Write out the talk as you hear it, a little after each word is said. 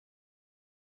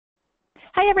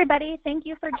Hi everybody, thank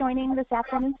you for joining this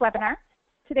afternoon's webinar.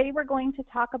 Today we're going to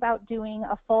talk about doing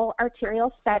a full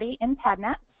arterial study in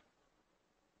PADnet.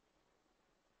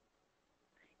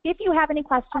 If you have any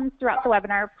questions throughout the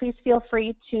webinar, please feel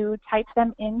free to type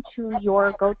them into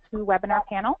your GoToWebinar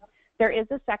panel. There is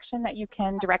a section that you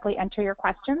can directly enter your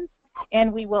questions,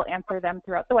 and we will answer them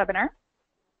throughout the webinar.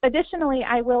 Additionally,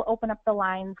 I will open up the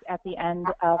lines at the end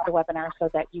of the webinar so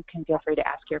that you can feel free to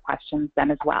ask your questions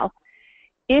then as well.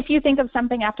 If you think of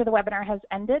something after the webinar has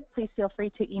ended, please feel free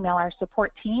to email our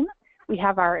support team. We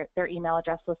have their email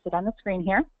address listed on the screen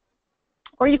here.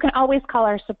 Or you can always call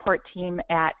our support team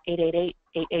at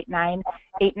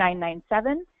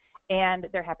 888-889-8997, and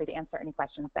they're happy to answer any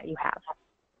questions that you have.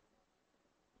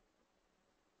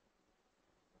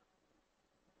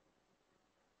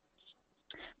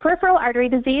 Peripheral artery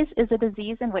disease is a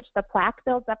disease in which the plaque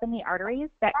builds up in the arteries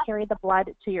that carry the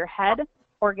blood to your head,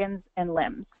 organs, and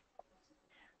limbs.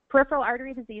 Peripheral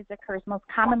artery disease occurs most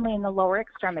commonly in the lower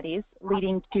extremities,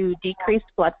 leading to decreased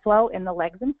blood flow in the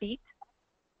legs and feet.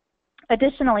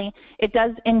 Additionally, it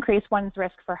does increase one's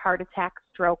risk for heart attack,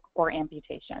 stroke, or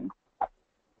amputation.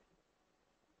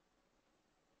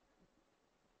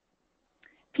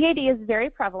 PAD is very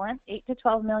prevalent. 8 to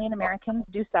 12 million Americans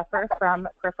do suffer from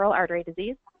peripheral artery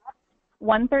disease.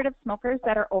 1/3 of smokers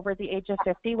that are over the age of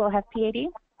 50 will have PAD.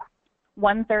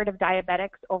 1/3 of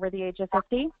diabetics over the age of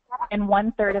 50, and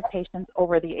 1/3 of patients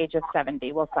over the age of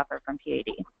 70 will suffer from PAD.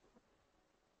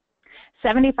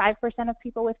 75% of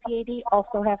people with PAD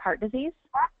also have heart disease,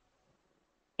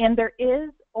 and there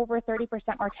is over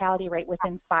 30% mortality rate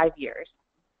within 5 years.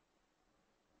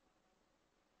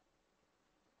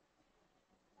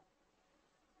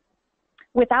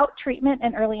 Without treatment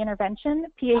and early intervention,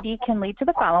 PAD can lead to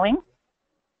the following: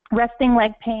 resting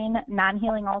leg pain,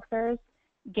 non-healing ulcers,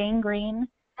 gangrene,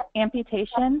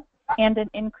 amputation, and an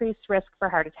increased risk for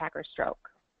heart attack or stroke.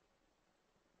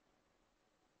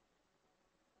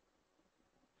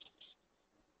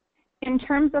 In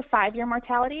terms of 5-year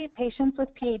mortality, patients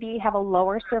with PAD have a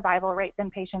lower survival rate than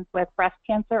patients with breast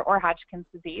cancer or Hodgkin's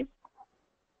disease.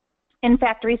 In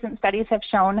fact, recent studies have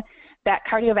shown that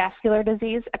cardiovascular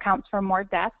disease accounts for more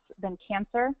deaths than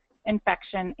cancer,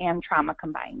 infection, and trauma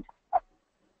combined.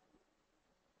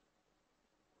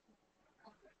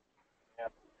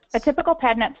 A typical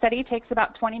PADnet study takes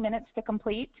about 20 minutes to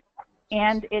complete,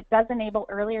 and it does enable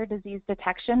earlier disease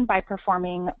detection by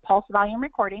performing pulse volume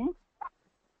recordings,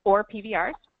 or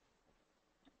PVRs,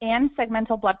 and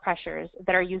segmental blood pressures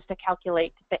that are used to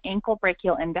calculate the ankle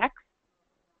brachial index,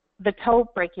 the toe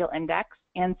brachial index,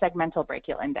 and segmental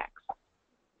brachial index.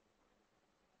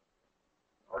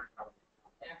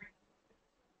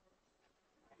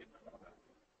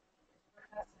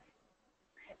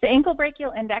 The ankle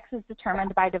brachial index is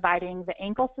determined by dividing the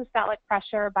ankle systolic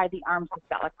pressure by the arm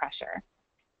systolic pressure.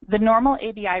 The normal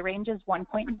ABI range is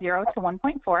 1.0 to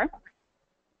 1.4.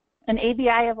 An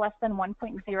ABI of less than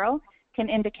 1.0 can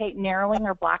indicate narrowing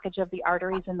or blockage of the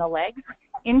arteries in the legs,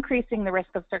 increasing the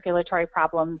risk of circulatory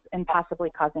problems and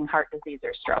possibly causing heart disease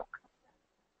or stroke.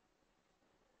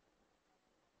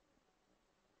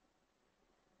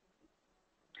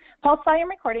 Pulse volume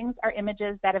recordings are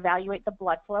images that evaluate the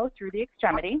blood flow through the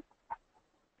extremity.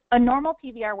 A normal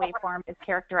PVR waveform is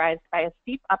characterized by a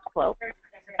steep upslope,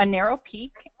 a narrow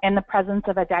peak, and the presence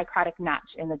of a dichrotic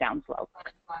notch in the downslope.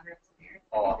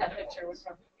 Oh, that picture was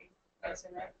from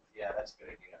yeah, that's a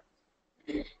good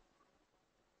idea.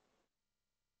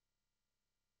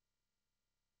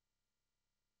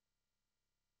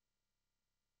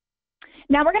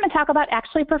 Now we're going to talk about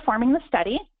actually performing the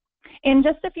study. In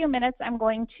just a few minutes, I'm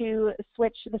going to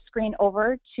switch the screen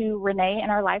over to Renee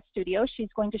in our live studio.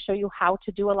 She's going to show you how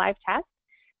to do a live test,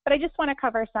 but I just want to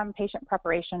cover some patient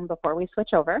preparation before we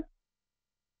switch over.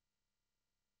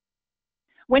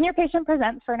 When your patient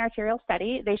presents for an arterial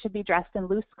study, they should be dressed in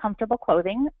loose, comfortable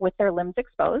clothing with their limbs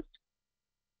exposed.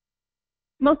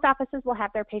 Most offices will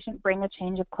have their patient bring a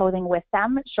change of clothing with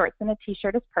them. Shorts and a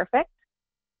t-shirt is perfect.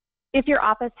 If your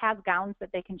office has gowns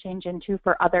that they can change into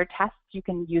for other tests, you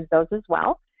can use those as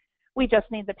well. We just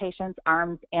need the patient's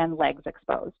arms and legs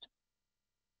exposed.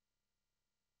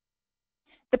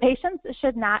 The patients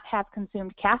should not have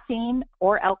consumed caffeine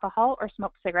or alcohol or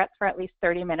smoked cigarettes for at least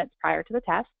 30 minutes prior to the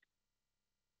test.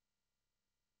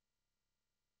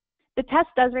 The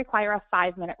test does require a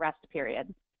 5-minute rest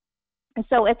period.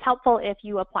 So it's helpful if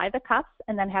you apply the cuffs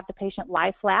and then have the patient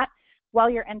lie flat while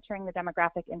you're entering the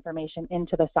demographic information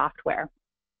into the software.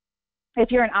 If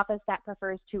you're an office that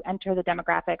prefers to enter the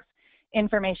demographics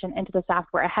information into the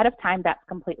software ahead of time, that's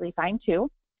completely fine too.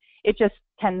 It just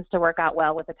tends to work out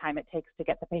well with the time it takes to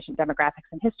get the patient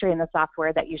demographics and history in the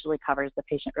software. That usually covers the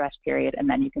patient rest period, and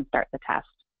then you can start the test.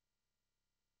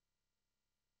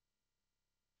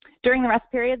 During the rest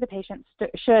period, the patient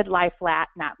should lie flat,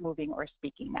 not moving or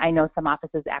speaking. I know some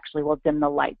offices actually will dim the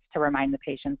lights to remind the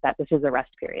patients that this is a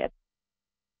rest period.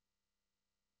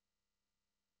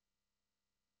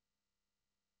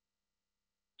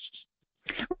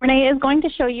 Renee is going to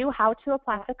show you how to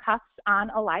apply the cuffs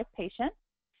on a live patient.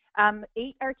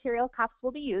 8 arterial cuffs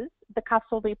will be used. The cuffs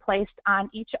will be placed on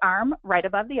each arm right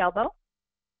above the elbow.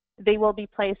 They will be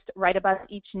placed right above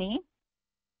each knee,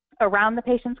 around the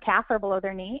patient's calf or below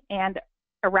their knee, and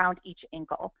around each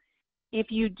ankle.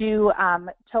 If you do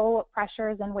toe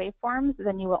pressures and waveforms,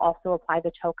 then you will also apply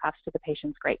the toe cuffs to the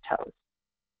patient's great toes.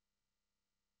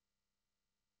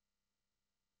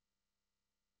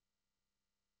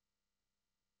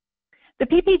 The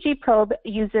PPG probe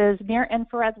uses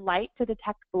near-infrared light to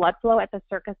detect blood flow at the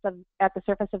surface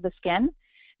of the skin.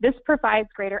 This provides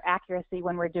greater accuracy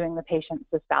when we're doing the patient's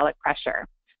systolic pressure.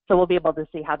 So we'll be able to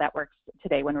see how that works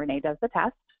today when Renee does the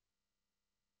test.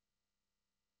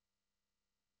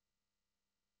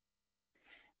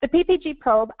 The PPG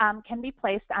probe can be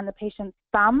placed on the patient's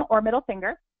thumb or middle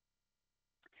finger.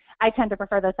 I tend to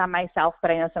prefer the thumb myself,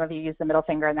 but I know some of you use the middle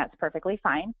finger, and that's perfectly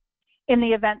fine. In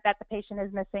the event that the patient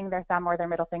is missing their thumb or their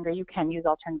middle finger, you can use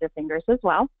alternative fingers as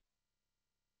well.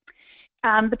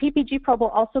 The PPG probe will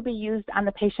also be used on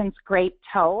the patient's great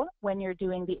toe when you're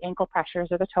doing the ankle pressures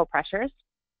or the toe pressures.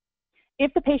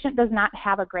 If the patient does not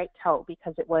have a great toe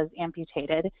because it was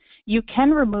amputated, you can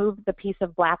remove the piece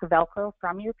of black Velcro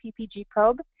from your PPG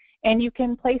probe, and you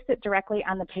can place it directly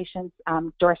on the patient's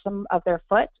dorsum of their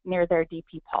foot near their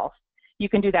DP pulse. You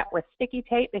can do that with sticky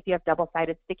tape if you have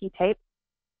double-sided sticky tape.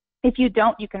 If you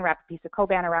don't, you can wrap a piece of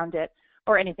Coban around it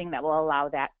or anything that will allow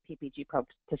that PPG probe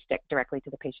to stick directly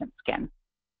to the patient's skin.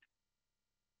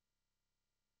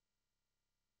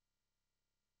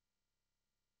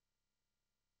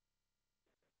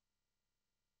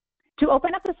 To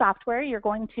open up the software, you're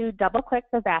going to double-click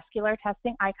the vascular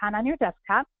testing icon on your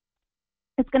desktop.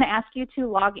 It's going to ask you to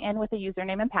log in with a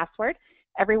username and password.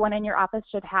 Everyone in your office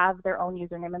should have their own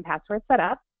username and password set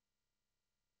up.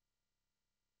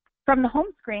 From the home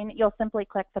screen, you'll simply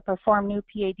click the Perform New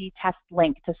PAD Test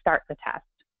link to start the test.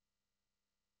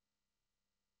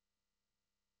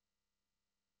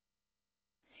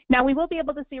 Now, we will be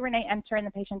able to see Renee enter in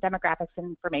the patient demographics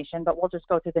information, but we'll just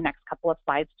go through the next couple of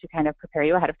slides to kind of prepare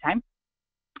you ahead of time.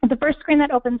 The first screen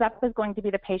that opens up is going to be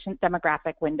the patient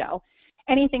demographic window.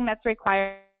 Anything that's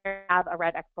required to have a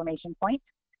red exclamation point.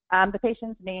 The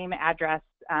patient's name, address,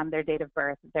 their date of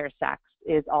birth, their sex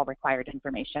is all required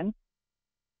information,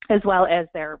 as well as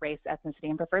their race, ethnicity,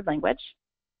 and preferred language.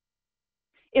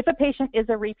 If a patient is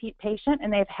a repeat patient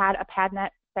and they've had a PADnet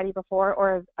study before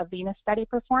or a Venus study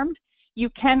performed, you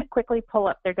can quickly pull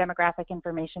up their demographic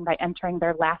information by entering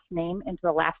their last name into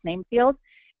the last name field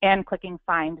and clicking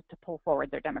Find to pull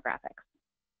forward their demographics.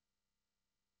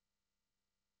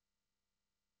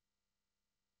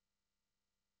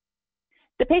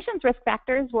 The patient's risk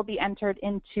factors will be entered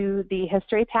into the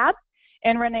History tab,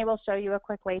 and Renee will show you a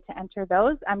quick way to enter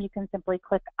those. You can simply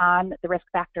click on the risk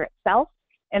factor itself,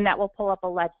 and that will pull up a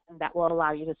legend that will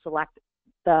allow you to select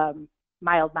the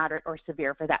mild, moderate, or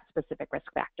severe for that specific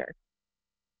risk factor.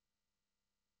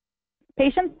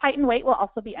 Patient's height and weight will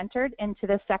also be entered into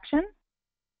this section.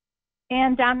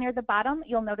 And down near the bottom,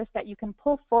 you'll notice that you can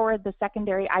pull forward the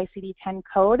secondary ICD-10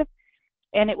 code,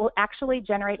 and it will actually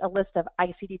generate a list of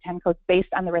ICD-10 codes based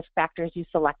on the risk factors you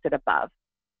selected above.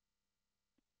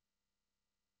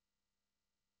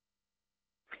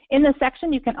 In this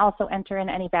section, you can also enter in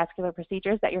any vascular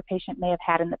procedures that your patient may have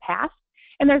had in the past,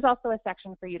 and there's also a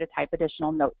section for you to type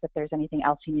additional notes if there's anything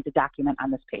else you need to document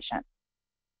on this patient.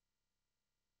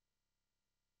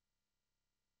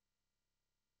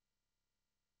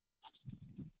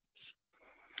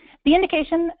 The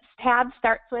Indications tab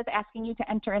starts with asking you to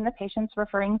enter in the patient's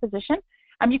referring physician.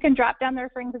 You can drop down the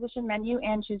referring physician menu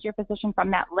and choose your physician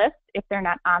from that list. If they're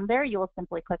not on there, you will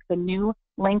simply click the new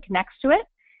link next to it,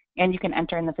 and you can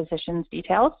enter in the physician's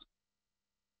details.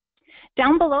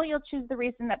 Down below, you'll choose the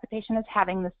reason that the patient is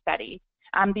having the study.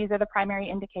 These are the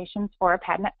primary indications for a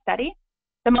PADnet study.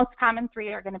 The most common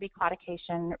 3 are going to be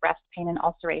claudication, rest pain, and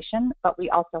ulceration, but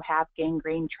we also have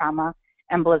gangrene, trauma,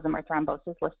 embolism, or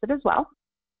thrombosis listed as well.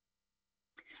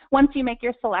 Once you make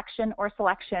your selection or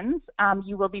selections,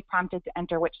 you will be prompted to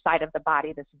enter which side of the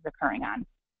body this is occurring on.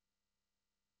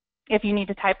 If you need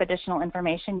to type additional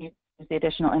information, you use the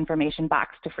additional information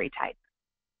box to free type.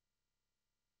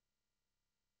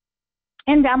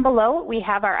 And down below, we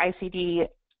have our ICD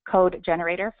code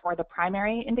generator for the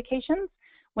primary indications.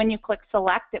 When you click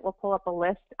select, it will pull up a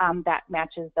list that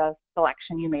matches the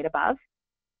selection you made above,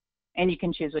 and you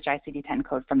can choose which ICD-10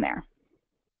 code from there.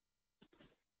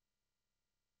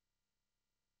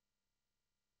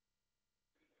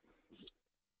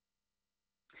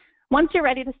 Once you're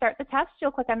ready to start the test,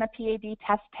 you'll click on the PAD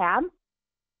test tab.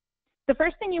 The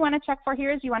first thing you want to check for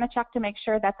here is you want to check to make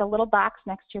sure that the little box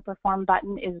next to your perform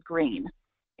button is green.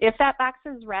 If that box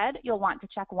is red, you'll want to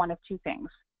check one of two things.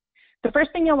 The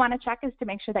first thing you'll want to check is to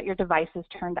make sure that your device is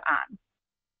turned on.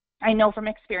 I know from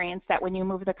experience that when you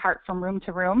move the cart from room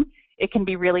to room, it can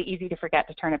be really easy to forget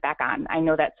to turn it back on. I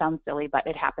know that sounds silly, but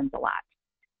it happens a lot.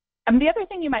 The other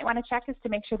thing you might want to check is to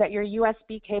make sure that your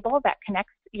USB cable that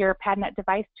connects your PADnet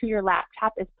device to your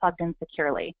laptop is plugged in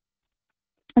securely.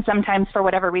 Sometimes, for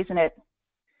whatever reason, it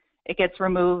gets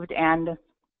removed, and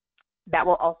that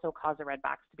will also cause a red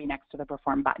box to be next to the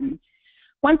perform button.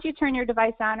 Once you turn your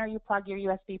device on or you plug your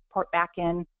USB port back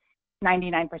in,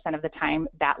 99% of the time,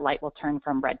 that light will turn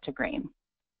from red to green.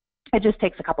 It just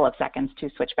takes a couple of seconds to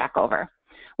switch back over.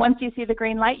 Once you see the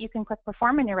green light, you can click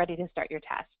perform and you're ready to start your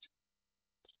test.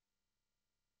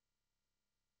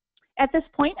 At this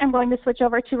point, I'm going to switch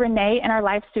over to Renee in our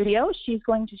live studio. She's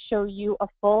going to show you a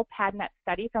full PADnet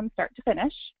study from start to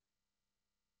finish.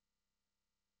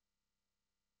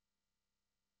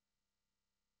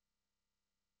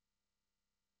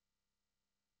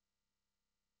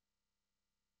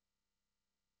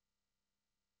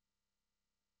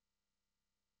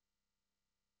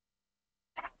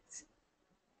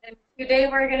 And today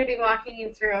we're going to be walking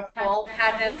you through a full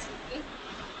PADnet study.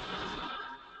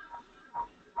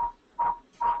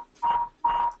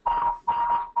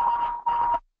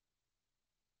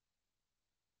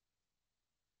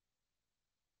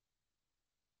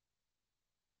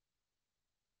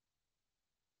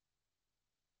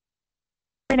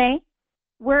 Renee,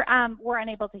 we're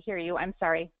unable to hear you. I'm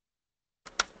sorry.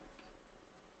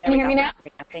 Can you hear me now?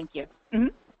 Thank you.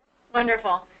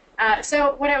 Wonderful.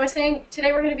 So what I was saying,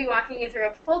 today we're going to be walking you through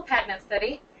a full PADnet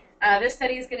study. This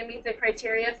study is going to meet the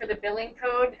criteria for the billing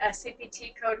code,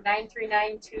 CPT code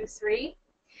 93923.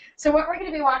 So what we're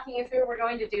going to be walking you through, we're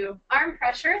going to do arm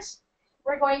pressures.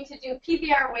 We're going to do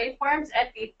PVR waveforms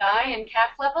at the thigh and calf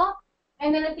level.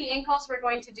 And then at the ankles, we're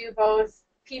going to do both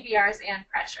PVRs and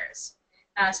pressures.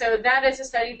 So that is a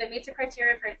study that meets the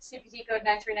criteria for CPT code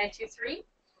 93923.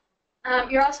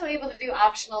 You're also able to do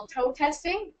optional toe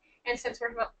testing. And since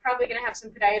we're probably going to have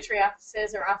some podiatry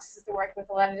offices or offices that work with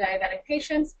a lot of diabetic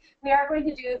patients, we are going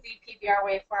to do the PVR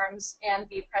waveforms and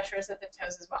the pressures of the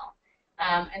toes as well.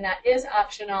 And that is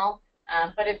optional,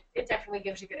 but it definitely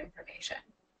gives you good information.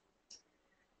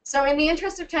 So in the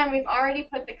interest of time, we've already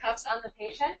put the cuffs on the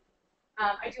patient.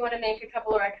 I do want to make a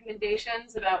couple of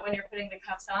recommendations about when you're putting the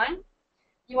cuffs on.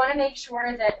 You want to make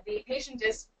sure that the patient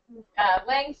is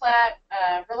laying flat,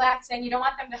 relaxing. You don't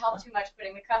want them to help too much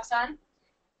putting the cuffs on.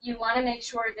 You want to make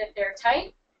sure that they're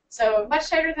tight, so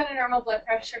much tighter than a normal blood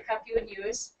pressure cuff you would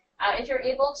use. If you're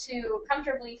able to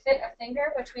comfortably fit a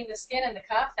finger between the skin and the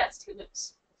cuff, that's too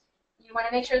loose. You want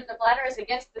to make sure that the bladder is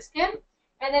against the skin,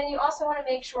 and then you also want to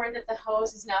make sure that the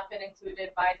hose has not been included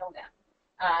by the limb.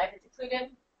 If it's included,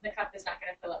 the cuff is not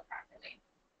going to fill up properly.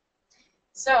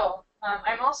 So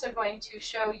I'm also going to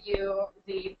show you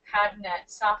the PADnet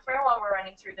software while we're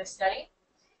running through this study.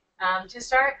 To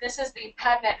start, this is the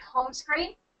PADnet home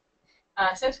screen.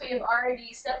 Since we have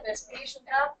already set this patient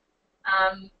up,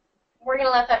 we're going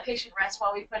to let that patient rest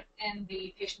while we put in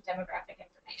the patient demographic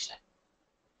information.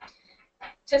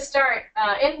 To start,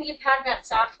 in the PADnet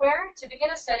software, to begin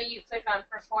a study, you click on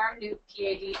Perform New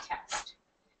PAD Test.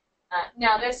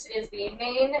 Now, this is the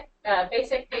main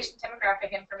basic patient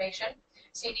demographic information,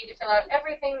 so you need to fill out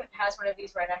everything that has one of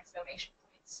these red exclamation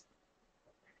points.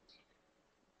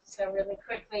 So really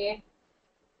quickly,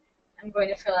 I'm going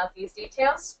to fill out these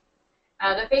details.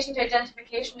 The patient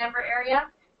identification number area,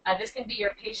 this can be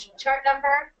your patient chart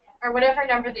number or whatever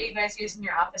number that you guys use in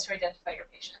your office to identify your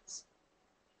patients.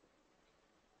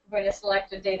 I'm going to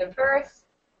select a date of birth,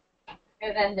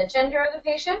 and then the gender of the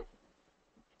patient,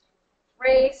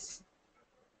 race,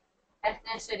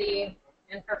 ethnicity,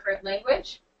 and preferred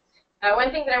language.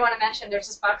 One thing that I want to mention, there's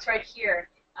this box right here.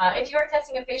 If you are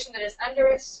testing a patient that is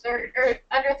under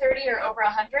 30 or over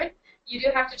 100, you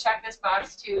do have to check this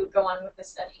box to go on with the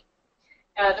study.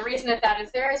 The reason that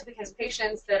is there is because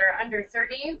patients that are under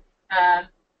 30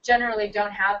 generally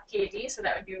don't have PAD, so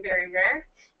that would be very rare.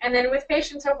 And then with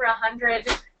patients over 100,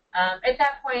 at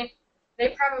that point,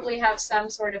 they probably have some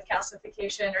sort of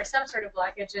calcification or some sort of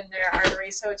blockage in their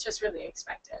arteries, so it's just really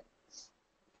expected.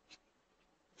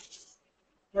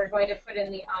 We're going to put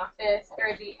in the office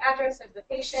or the address of the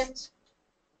patient.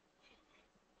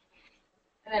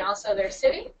 and then also their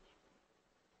city.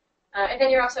 And then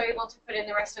you're also able to put in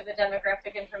the rest of the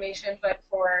demographic information, but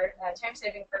for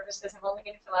time-saving purposes, I'm only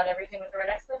going to fill out everything with the red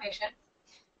exclamation.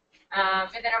 And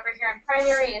then over here in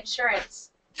primary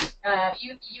insurance,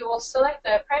 you will select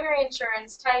the primary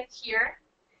insurance type here.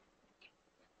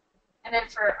 And then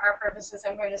for our purposes,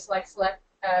 I'm going to select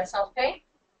self-pay.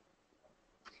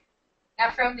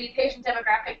 Now from the patient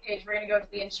demographic page, we're going to go to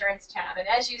the insurance tab. And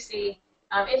as you see,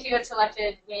 if you had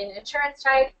selected in insurance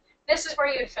type, this is where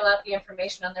you would fill out the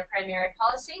information on their primary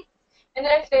policy. And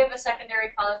then if they have a secondary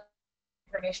policy,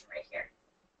 information right here.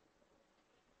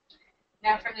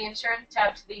 Now from the insurance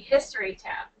tab to the history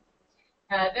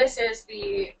tab. This is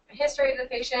the history of the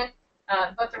patient,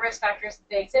 both the risk factors that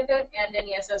they exhibit and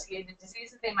any associated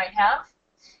diseases they might have.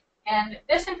 And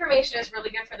this information is really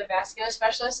good for the vascular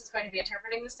specialist who's going to be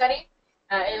interpreting the study.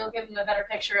 It'll give them a better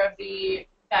picture of the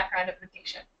background of the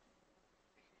patient.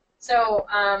 So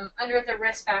under the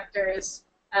risk factors,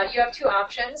 you have two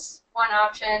options. One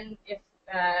option, if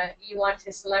you want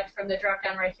to select from the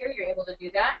drop-down right here, you're able to do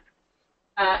that.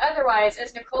 Otherwise,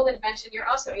 as Nicole had mentioned, you're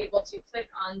also able to click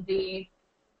on the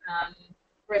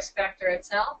risk factor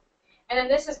itself. And then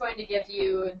this is going to give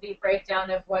you the breakdown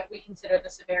of what we consider the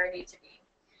severity to be.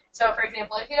 So for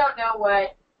example, if you don't know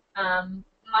what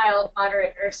mild,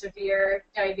 moderate, or severe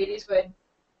diabetes would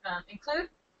include,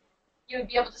 you would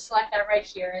be able to select that right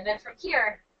here. And then from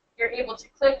here, you're able to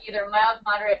click either mild,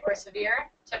 moderate, or severe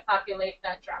to populate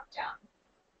that drop-down.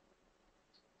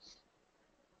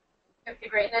 Okay,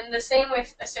 great. And then the same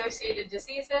with associated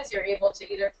diseases. You're able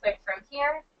to either click from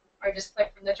here or just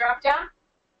click from the drop-down.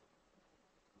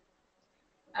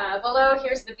 Below,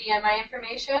 here's the BMI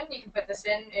information. You can put this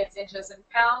in. It's inches and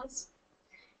pounds.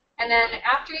 And then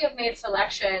after you've made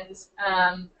selections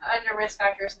under risk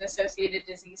factors and associated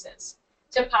diseases,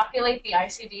 to populate the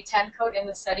ICD-10 code in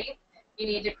the study, you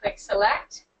need to click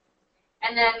Select.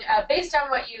 And then based on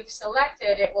what you've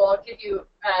selected, it will give you,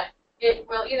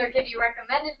 either give you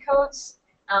recommended codes,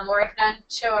 or if none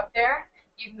show up there,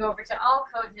 you can go over to All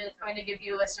Codes, and it's going to give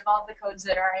you a list of all the codes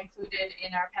that are included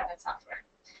in our PADnet software.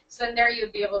 So then there you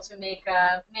would be able to make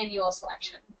a manual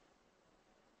selection.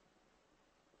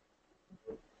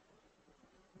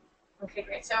 Okay,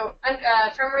 great. So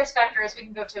from risk factors, we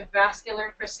can go to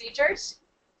vascular procedures.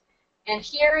 And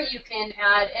here you can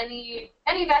add any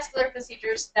vascular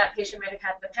procedures that patient might have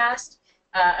had in the past.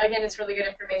 Again, it's really good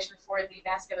information for the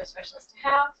vascular specialist to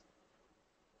have.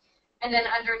 And then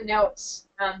under notes,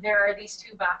 there are these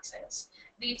two boxes.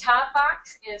 The top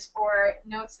box is for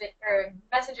notes that or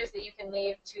messages that you can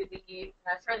leave to the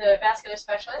for the vascular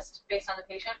specialist based on the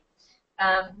patient.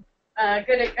 A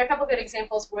couple good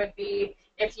examples would be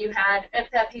if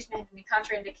that patient had any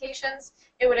contraindications,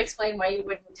 it would explain why you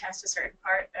wouldn't test a certain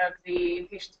part of the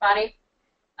patient's body.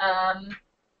 And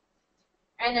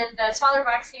then the smaller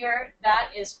box here,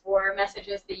 that is for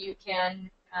messages that you can,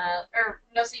 or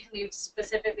notes that you can leave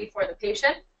specifically for the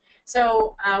patient.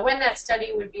 So when that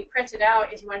study would be printed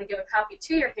out, if you want to give a copy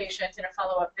to your patient in a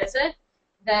follow-up visit,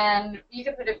 then you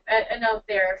can put a note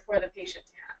there for the patient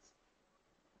to have.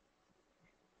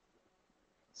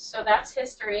 So that's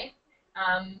history.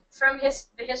 From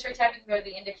the history tab, you can go to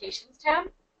the indications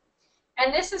tab.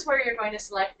 And this is where you're going to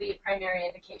select the primary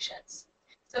indications.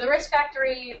 So the risk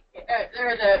factors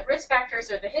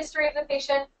are the history of the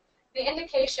patient. The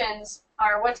indications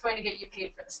are what's going to get you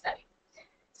paid for the study.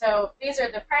 So these are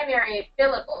the primary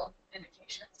billable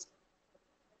indications.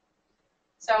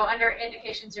 So under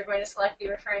indications, you're going to select the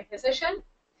referring physician,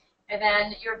 and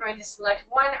then you're going to select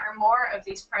one or more of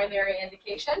these primary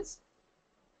indications,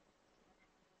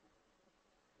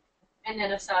 and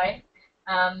then aside.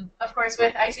 Of course,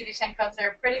 with ICD-10 codes,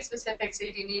 they're pretty specific, so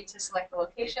you do need to select the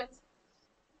locations.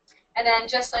 And then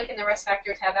just like in the risk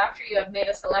factor tab, after you have made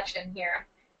a selection here,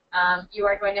 you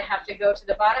are going to have to go to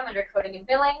the bottom under coding and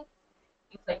billing,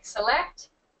 and click select.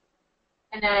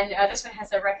 And then this one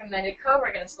has a recommended code.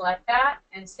 We're going to select that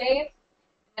and save.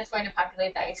 It's going to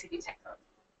populate the ICD-10 code.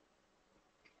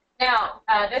 Now,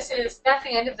 that's the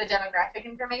end of the demographic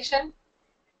information.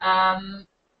 We're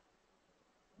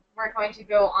going to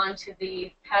go on to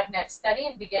the PADnet study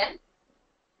and begin.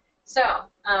 So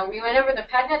we went over the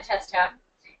PADnet test tab.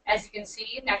 As you can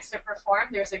see, next to perform,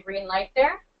 there's a green light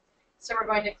there. So we're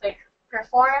going to click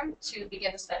perform to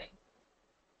begin the study.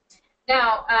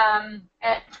 Now,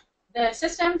 the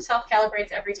system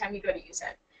self-calibrates every time you go to use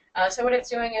it. So what it's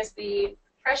doing is the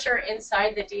pressure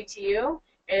inside the DTU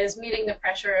is meeting the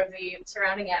pressure of the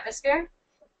surrounding atmosphere.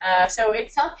 So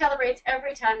it self-calibrates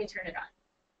every time you turn it on.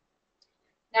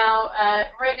 Now,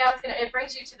 right now it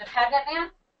brings you to the PADnet man,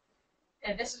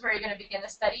 and this is where you're going to begin the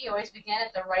study. You always begin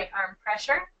at the right arm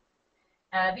pressure.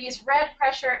 These red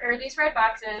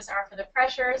boxes are for the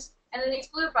pressures, and then these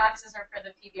blue boxes are for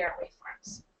the PVR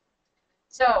waveforms.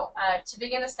 So to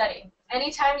begin the study,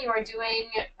 anytime you are doing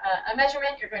a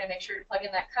measurement, you're going to make sure to plug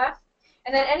in that cuff.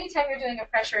 And then anytime you're doing a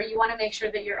pressure, you want to make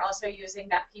sure that you're also using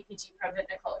that PPG probe that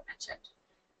Nicole had mentioned.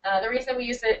 The reason we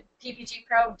use the PPG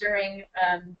probe during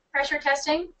pressure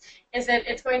testing is that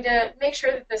it's going to make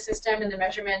sure that the system and the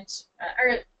measurement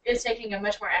is taking a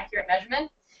much more accurate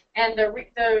measurement. And the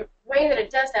way that it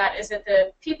does that is that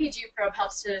the PPG probe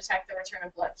helps to detect the return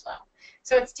of blood flow.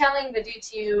 So it's telling the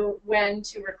DTU when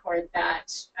to record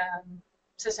that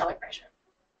systolic pressure.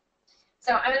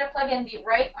 So I'm going to plug in the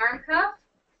right arm cuff,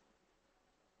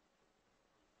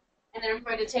 and then I'm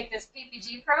going to take this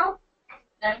PPG probe,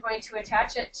 and I'm going to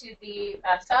attach it to the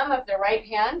thumb of the right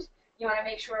hand. You want to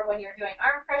make sure when you're doing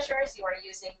arm pressures, you are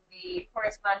using the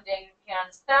corresponding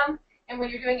hand's thumb. And when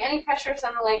you're doing any pressures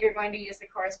on the leg, you're going to use the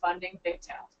corresponding big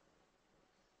toe.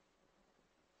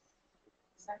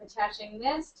 So I'm attaching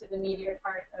this to the medial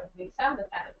part of the thumb, the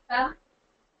pad of the thumb,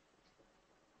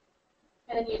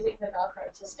 and then using the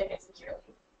Velcro to stick it securely.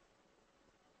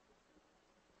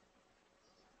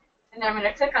 And then I'm going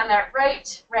to click on that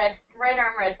right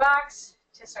arm red box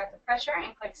to start the pressure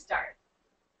and click start.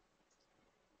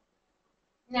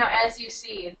 Now, as you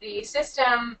see, the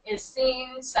system is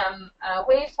seeing some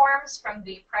waveforms from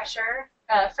the pressure,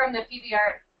 from the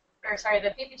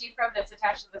the PPG probe that's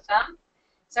attached to the thumb.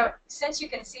 So since you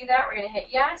can see that, we're going to hit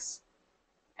yes,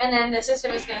 and then the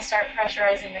system is going to start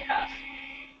pressurizing the cuff.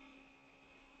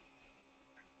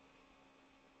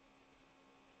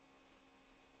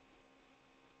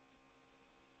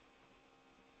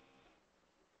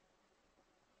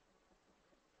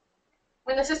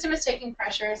 When the system is taking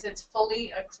pressures, it's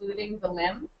fully occluding the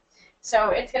limb. So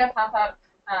it's going to pump up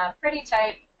pretty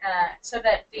tight so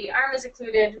that the arm is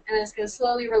occluded, and it's going to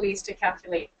slowly release to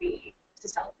calculate the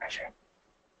systolic pressure.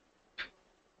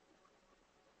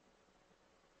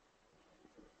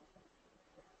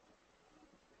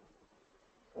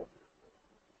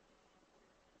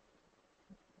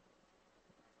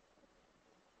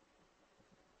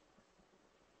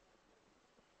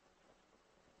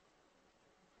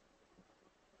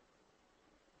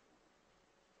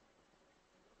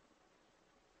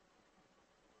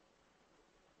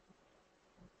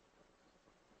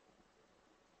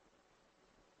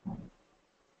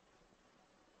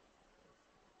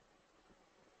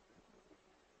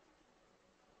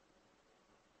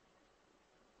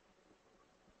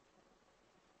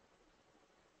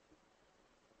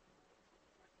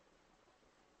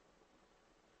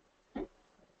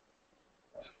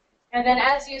 And then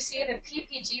as you see the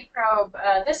PPG probe,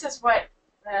 this is what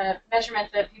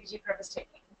measurement the PPG probe is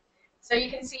taking. So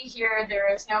you can see here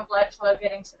there is no blood flow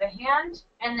getting to the hand,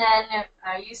 and then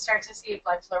you start to see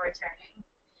blood flow returning.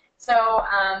 So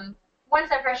once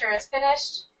that pressure is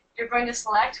finished, you're going to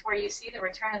select where you see the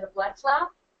return of the blood flow,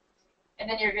 and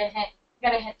then you're going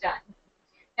to hit done.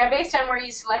 Now, based on where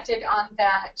you selected on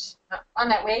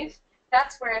that wave,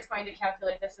 that's where it's going to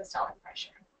calculate the systolic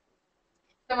pressure.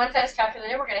 So once that's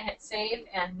calculated, we're going to hit save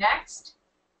and next.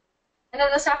 And then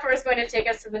the software is going to take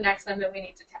us to the next one that we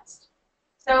need to test.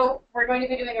 So we're going to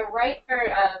be doing a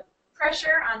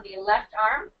pressure on the left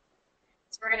arm.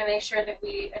 So we're going to make sure that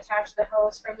we attach the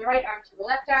hose from the right arm to the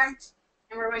left arm.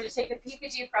 And we're going to take the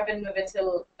PPG probe and move it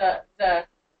to the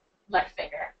left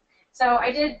finger. So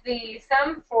I did the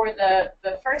thumb for the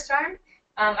first arm.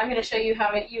 I'm going to show you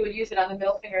how you would use it on the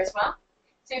middle finger as well.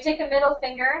 So you take the middle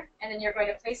finger, and then you're going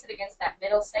to place it against that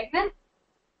middle segment,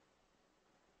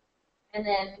 and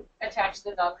then attach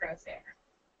the Velcros there.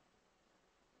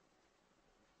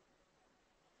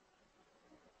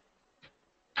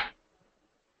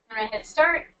 And I hit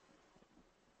start.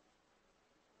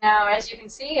 Now, as you can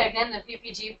see, again, the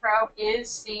PPG probe is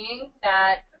seeing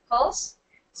that pulse.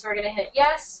 So we're going to hit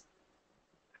yes,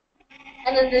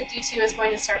 and then the D2 is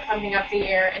going to start pumping up the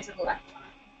air into the left arm.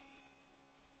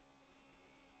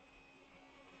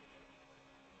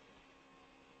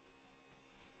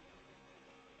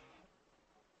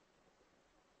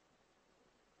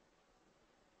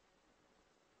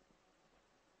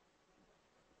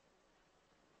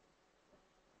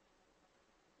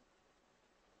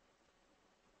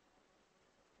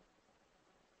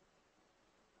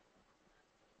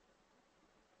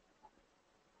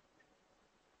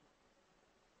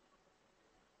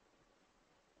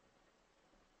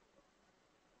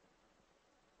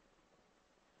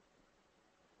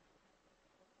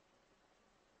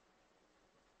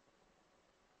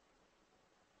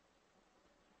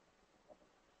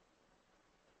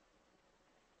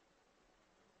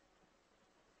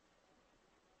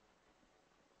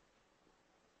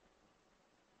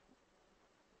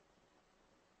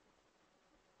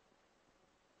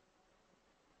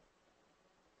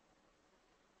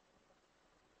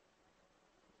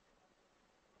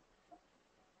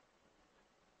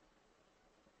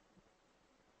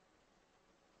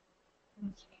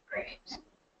 Okay, great.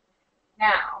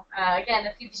 Now, again,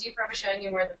 the PPG probe is showing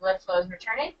you where the blood flow is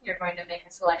returning. You're going to make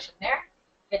a selection there.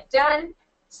 Hit done,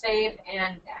 save,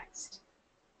 and next.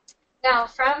 Now,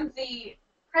 from the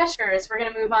pressures, we're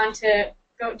going to move on to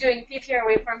doing PPR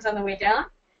waveforms on the way down.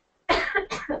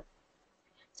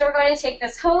 So we're going to take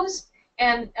this hose,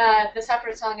 and the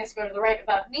software is telling us to go to the right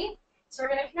above knee. So we're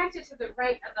going to connect it to the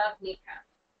right above knee cuff.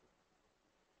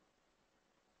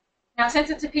 Now, since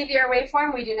it's a PPR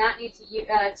waveform, we do not need to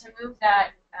move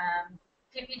that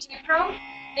PPT probe,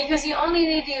 because you only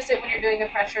need to use it when you're doing the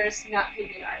pressures, not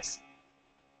PPRs.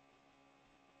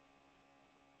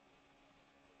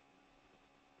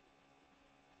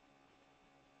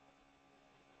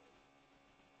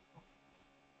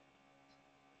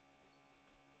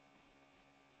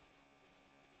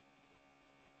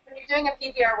 When you're doing a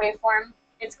PPR waveform,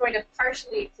 it's going to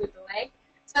partially occlude the leg,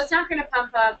 so it's not going to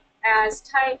pump up as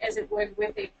tight as it would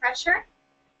with a pressure,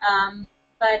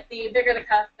 but the bigger the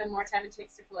cuff, the more time it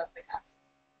takes to pull up the cuff.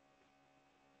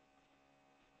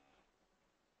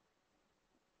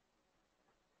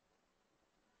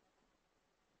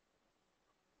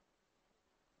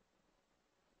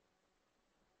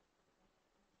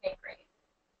 Okay, great.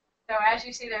 So as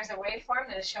you see, there's a waveform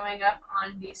that is showing up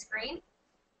on the screen.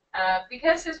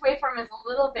 Because this waveform is a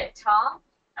little bit tall,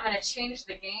 I'm going to change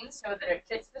the gain so that it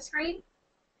fits the screen.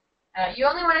 You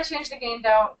only want to change the gain,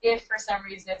 though, if for some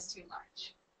reason it's too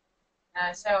large.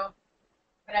 So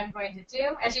what I'm going to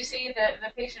do, as you see,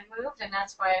 the patient moved, and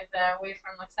that's why the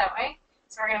waveform looks that way.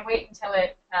 So we're going to wait until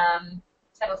it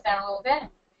settles down a little bit.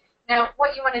 Now,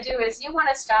 what you want to do is you want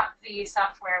to stop the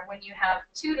software when you have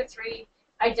 2 to 3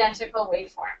 identical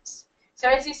waveforms. So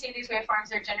as you see, these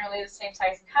waveforms are generally the same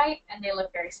size and height, and they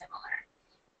look very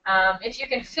similar. If you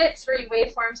can fit 3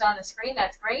 waveforms on the screen,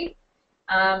 that's great.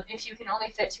 If you can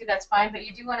only fit 2, that's fine, but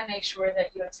you do want to make sure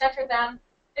that you have centered them,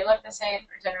 they look the same,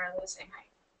 or generally the same height.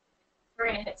 We're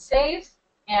going to hit save,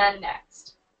 and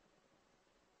next.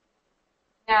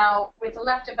 Now, with the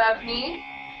left above knee,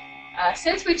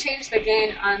 since we changed the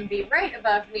gain on the right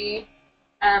above knee,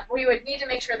 we would need to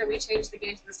make sure that we change the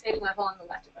gain to the same level on the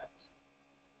left above knee.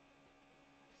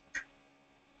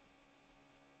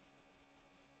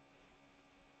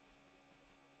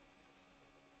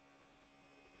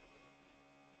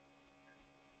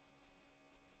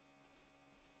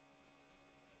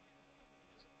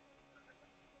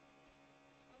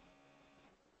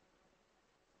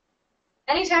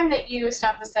 Anytime that you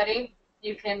stop the study,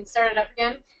 you can start it up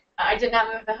again. I did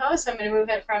not move the hose, so I'm going to move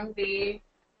it from the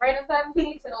right above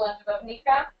knee to the left above knee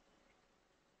cuff.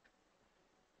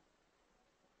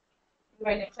 I'm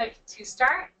going to click to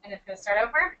start, and it's going to start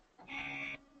over.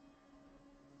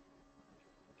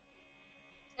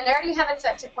 And I already have it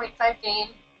set to 0.5 gain.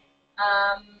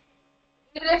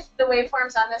 Even if the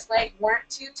waveforms on this leg weren't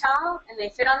too tall and they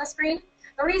fit on the screen,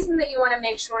 the reason that you want to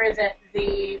make sure that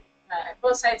the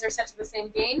both sides are set to the same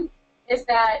gain is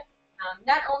that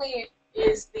not only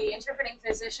is the interpreting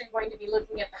physician going to be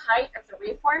looking at the height of the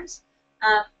waveforms,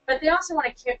 but they also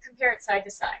want to compare it side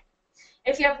to side.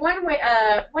 If you have one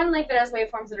leg that has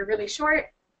waveforms that are really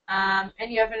short, and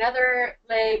you have another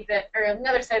leg that, or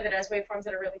another side that has waveforms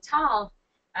that are really tall,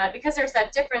 because there's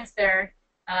that difference there,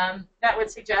 that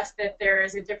would suggest that there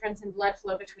is a difference in blood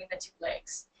flow between the 2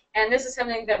 legs. And this is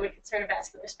something that would concern a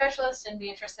vascular specialist and be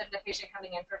interested in the patient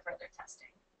coming in for further testing.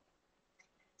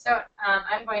 So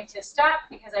I'm going to stop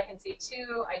because I can see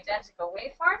 2 identical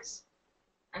waveforms.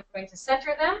 I'm going to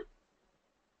center them.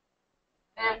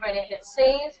 And I'm going to hit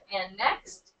save and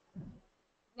next.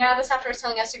 Now the software is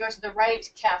telling us to go to the right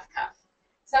calf cuff.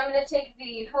 So I'm going to take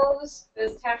the hose that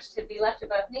is attached to the left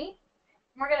above knee,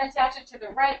 and we're going to attach it to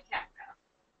the right calf cuff.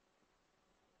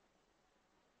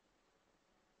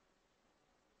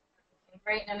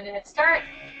 Great, and I'm going to hit start.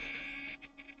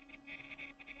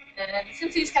 And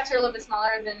since these cuffs are a little bit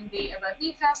smaller than the above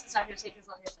knee cuffs, it's not going to take as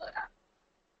long to fill it up.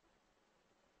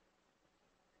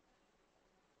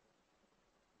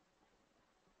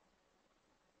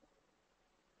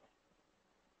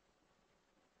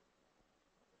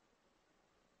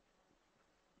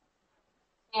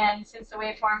 And since the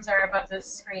waveforms are above the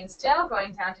screen still,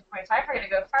 going down to 0.5, we're going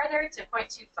to go farther to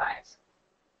 0.25.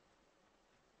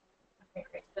 Okay,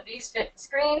 great. So these fit the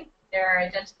screen. They're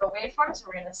identical waveforms, so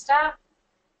we're going to stop.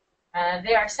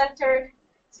 They are centered,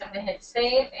 so I'm going to hit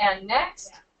save and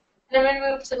next. And I'm going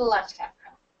to move to the left calf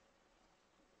cuff.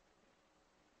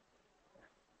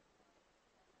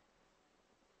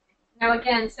 Now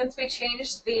again, since we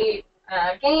changed the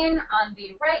gain on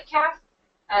the right calf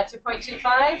to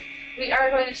 0.25, we are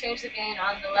going to change the gain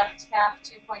on the left calf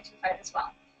to 0.25 as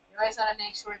well. You always want to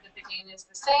make sure that the gain is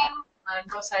the same on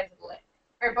both sides of the leg,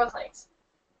 or both legs.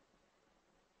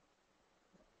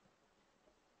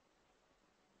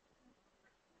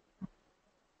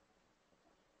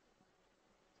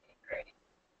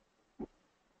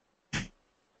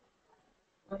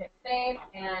 Save,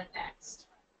 and next.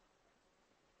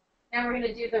 Now we're going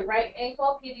to do the right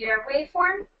ankle PVR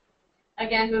waveform.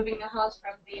 Again, moving the hose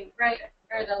from the right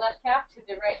or the left calf to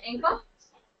the right ankle.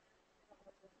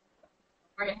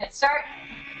 We're going to hit start.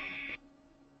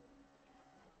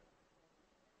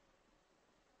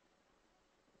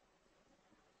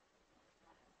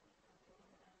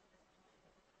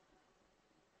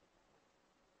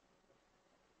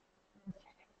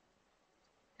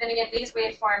 Then again, these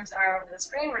waveforms are over the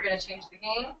screen. We're going to change the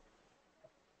gain.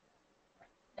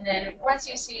 And then once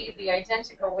you see the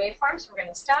identical waveforms, we're going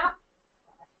to stop.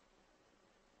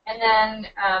 And then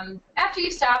after you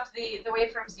stop the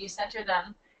waveforms, you center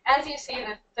them. As you see,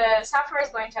 the software is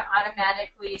going to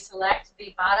automatically select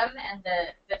the bottom and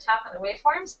the top of the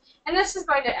waveforms. And this is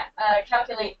going to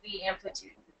calculate the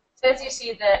amplitude. So as you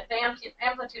see, the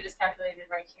amplitude is calculated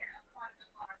right here.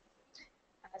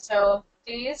 So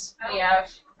these, we have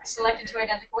selected two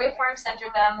identical waveforms, centered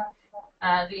them.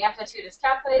 The amplitude is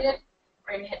calculated.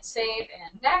 We're going to hit save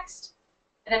and next,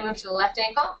 and then move to the left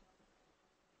ankle.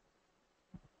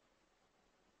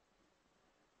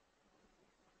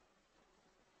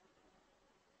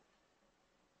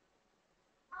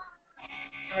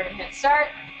 And we're going to hit start.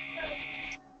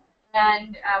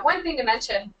 And one thing to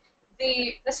mention,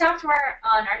 the software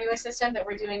on our newest system that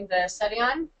we're doing the study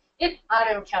on, it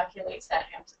auto-calculates that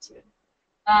amplitude.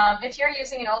 If you're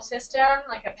using an old system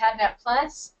like a PADnet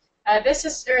Plus,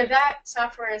 that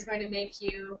software is going to make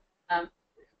you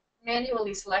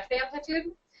manually select the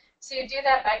amplitude. So you do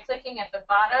that by clicking at the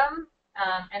bottom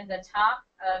and the top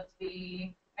of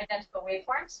the identical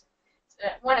waveforms, so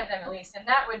one of them at least, and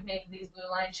that would make these blue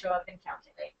lines show up and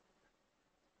calculate.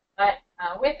 But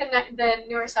with the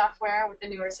newer software, with the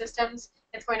newer systems,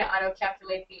 it's going to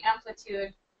auto-calculate the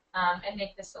amplitude and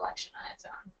make the selection on its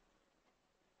own.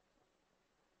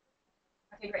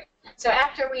 Okay, great. So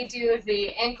after we do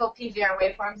the ankle PVR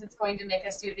waveforms, it's going to make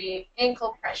us do the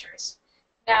ankle pressures.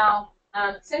 Now,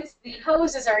 since the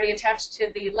hose is already attached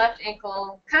to the left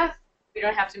ankle cuff, we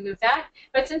don't have to move that.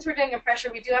 But since we're doing a pressure,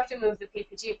 we do have to move the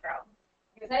PPG probe.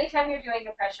 Because anytime you're doing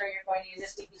a pressure, you're going to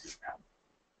use a PPG probe.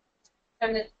 So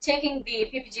I'm taking the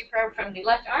PPG probe from the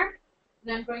left arm,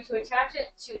 and I'm going to attach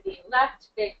it to the left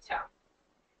big toe.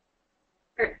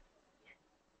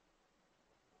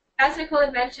 As Nicole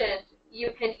had mentioned,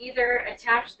 you can either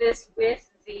attach this with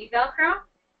the Velcro,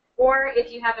 or if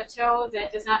you have a toe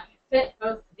that does not fit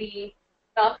both the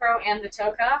Velcro and the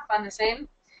toe cuff on the same,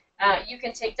 you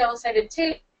can take double-sided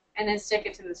tape and then stick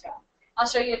it to the toe. I'll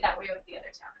show you that way with the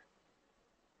other toe.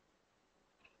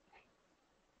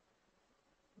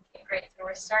 Okay, great. So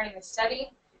we're starting the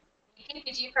study. The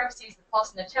PPG probe sees the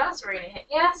pulse in the toe, so we're going to hit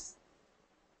yes.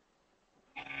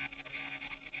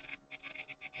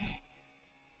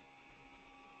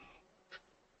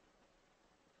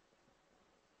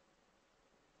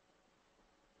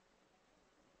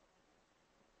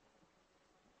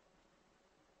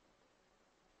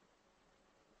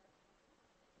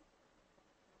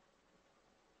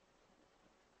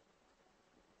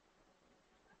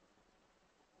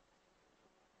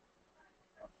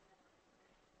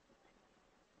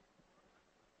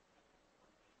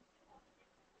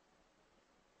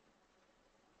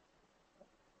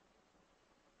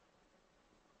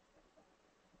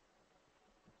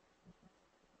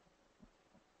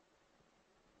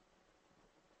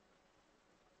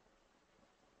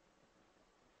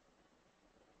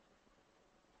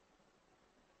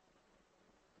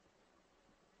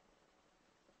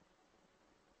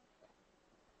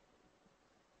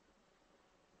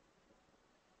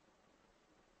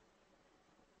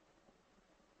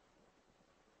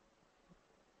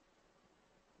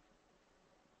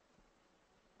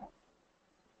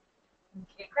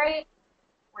 Okay, great.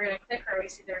 We're going to click where we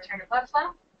see the return of blood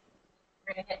flow.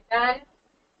 We're going to hit done,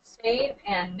 save,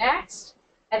 and next.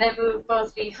 And then move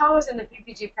both the hose and the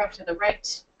PPG probe to the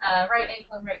right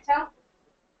ankle and right toe.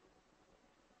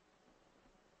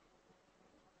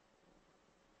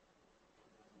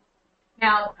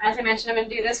 Now, as I mentioned, I'm going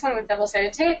to do this one with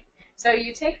double-sided tape. So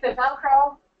you take the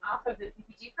Velcro off of the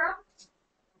PPG probe.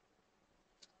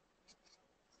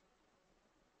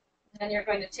 And then you're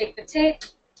going to take the tape,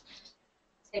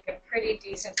 take a pretty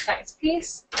decent sized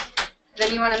piece.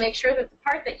 Then you want to make sure that the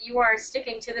part that you are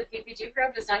sticking to the PPG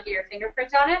probe does not get your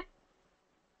fingerprint on it.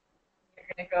 You're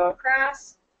going to go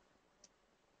across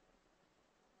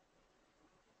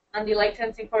on the light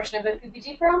sensing portion of the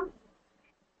PPG probe.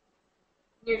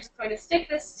 You're just going to stick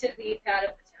this to the pad of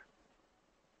the toe.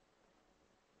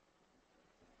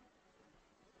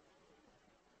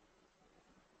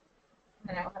 And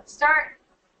then I will hit start.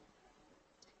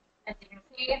 As you can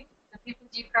see, the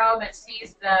PPG probe, it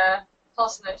sees the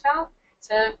pulse in the toe.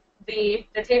 So the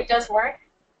tape does work,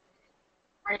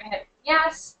 we're going to hit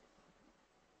yes,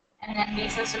 and then the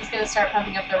system's going to start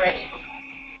pumping up the right ankle.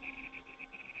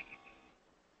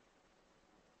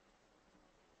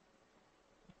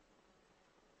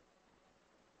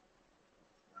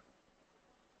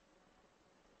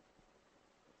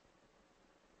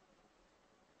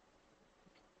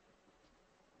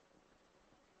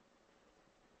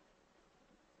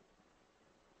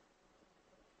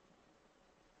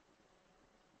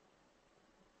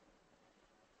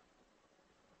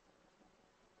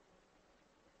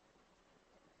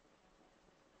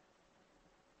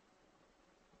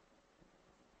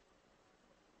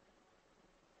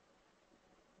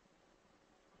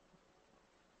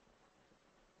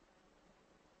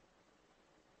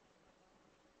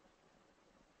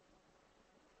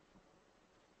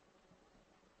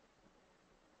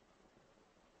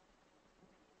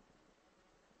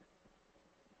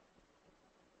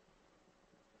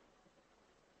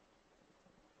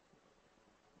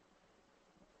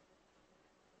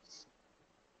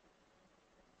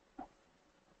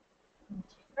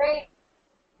 Great.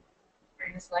 We're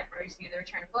going to select where you see the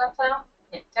return blood flow,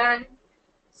 hit done,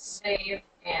 save,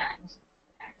 and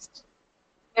next.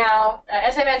 Now,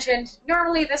 as I mentioned,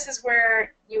 normally this is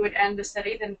where you would end the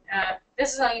study. Then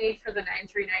this is all you need for the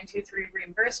 93923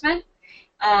 reimbursement.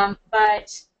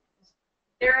 But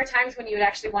there are times when you would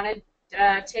actually want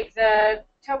to take the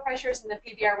toe pressures and the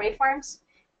PVR waveforms.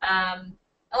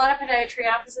 A lot of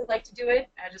podiatry offices like to do it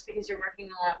just because you're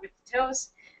working a lot with the toes.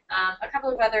 A couple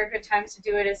of other good times to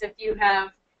do it is if you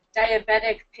have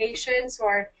diabetic patients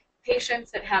or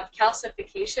patients that have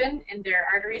calcification in their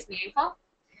arteries in the ankle.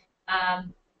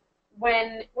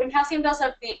 When calcium builds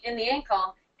up in the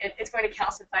ankle, it's going to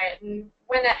calcify it. And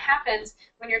when that happens,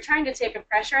 when you're trying to take a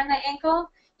pressure in the ankle,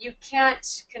 you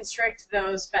can't constrict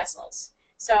those vessels.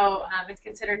 So it's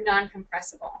considered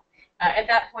non-compressible. At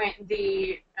that point,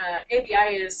 the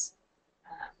ABI is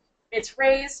it's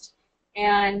raised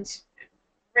and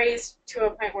raised to a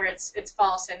point where it's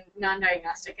false and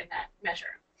non-diagnostic in that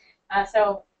measure.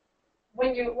 So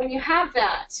when you have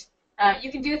that,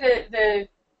 you can do the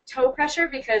toe pressure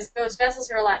because those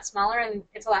vessels are a lot smaller and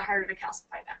it's a lot harder to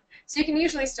calcify them. So you can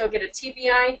usually still get a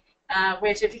TBI,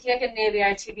 which if you can't get an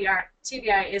ABI,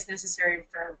 TBI is necessary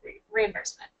for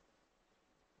reimbursement.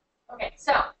 Okay,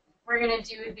 so we're going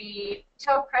to do the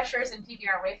toe pressures and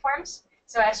PVR waveforms.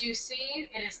 So as you see,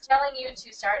 it is telling you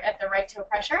to start at the right toe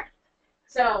pressure.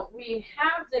 So we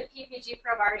have the PPG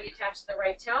probe already attached to the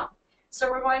right toe.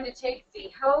 So we're going to take the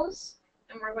hose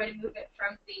and we're going to move it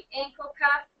from the ankle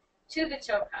cuff to the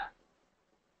toe cuff.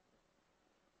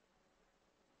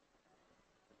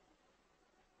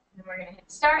 And we're going to hit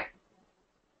start.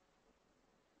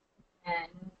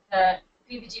 And the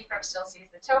PPG probe still sees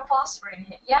the toe pulse. We're going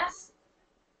to hit yes.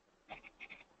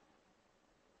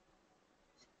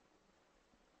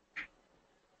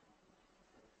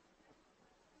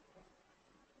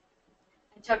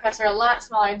 Toe cuffs are a lot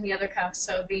smaller than the other cuffs,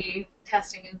 so the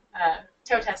testing,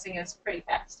 toe testing is pretty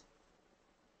fast.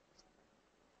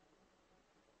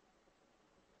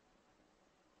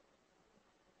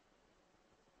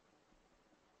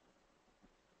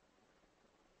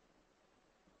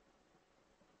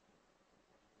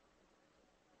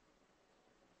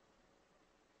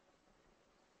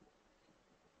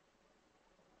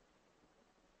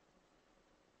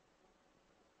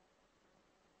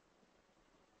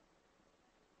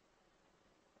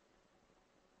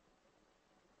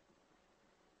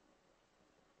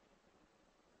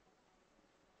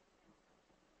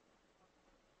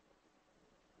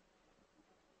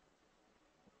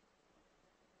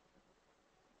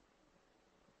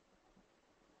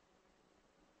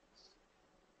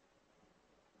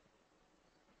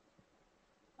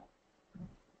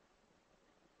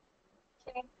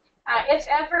 Okay. If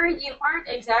ever you aren't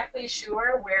exactly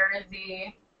sure where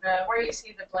where you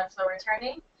see the blood flow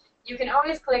returning, you can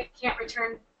always click can't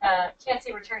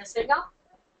see return a signal,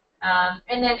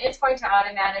 and then it's going to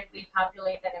automatically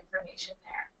populate that information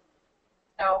there.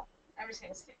 So I'm just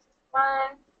going to skip this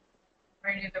one.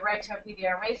 We're going to do the right toe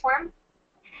PVR waveform.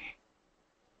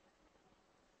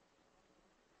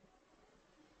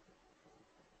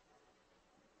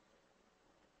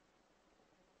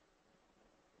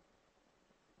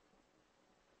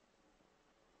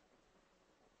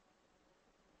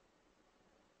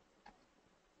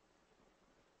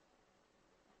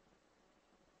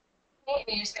 Okay,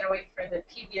 and you're just going to wait for the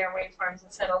PVR waveforms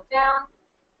to settle down.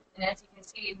 And as you can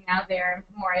see, now they're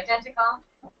more identical.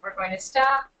 We're going to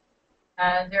stop.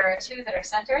 There are two that are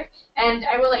centered. And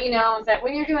I will let you know that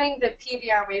when you're doing the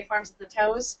PVR waveforms of the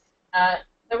toes,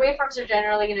 the waveforms are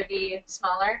generally going to be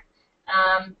smaller.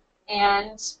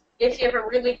 And If you have a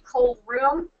really cold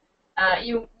room,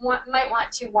 you might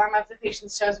want to warm up the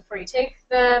patient's toes before you take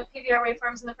the PVR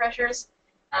waveforms and the pressures,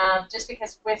 just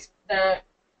because with the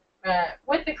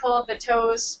cold, the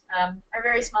toes are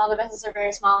very small, the vessels are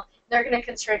very small. They're going to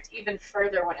constrict even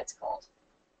further when it's cold.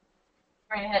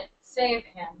 We're going to hit save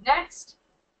and next.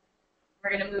 We're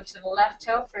going to move to the left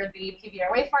toe for the PVR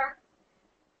waveform.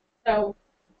 So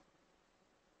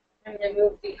I'm going to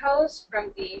move the hose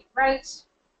from the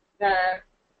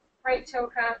right toe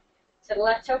cuff to the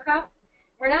left toe cuff.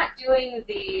 We're not doing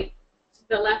the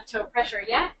left toe pressure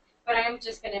yet, but I'm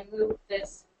just going to move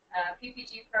this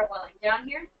PPG probe while I'm down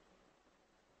here.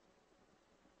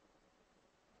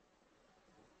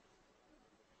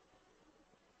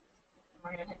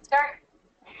 We're going to hit start.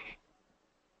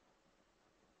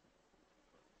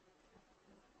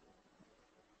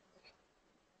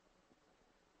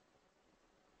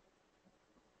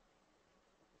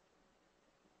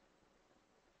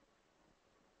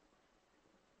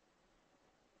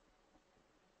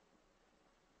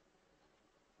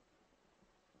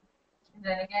 And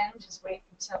then again, just wait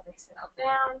until they settle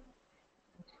down.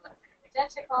 They look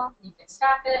identical. You can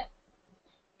stop it.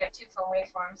 You have two full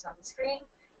waveforms on the screen.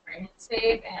 We're going to hit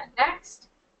save and next.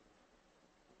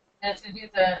 And it's going to do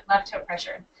the left toe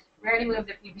pressure. We already moved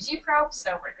the PPG probe,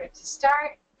 so we're good to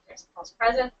start. There's pulse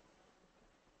present.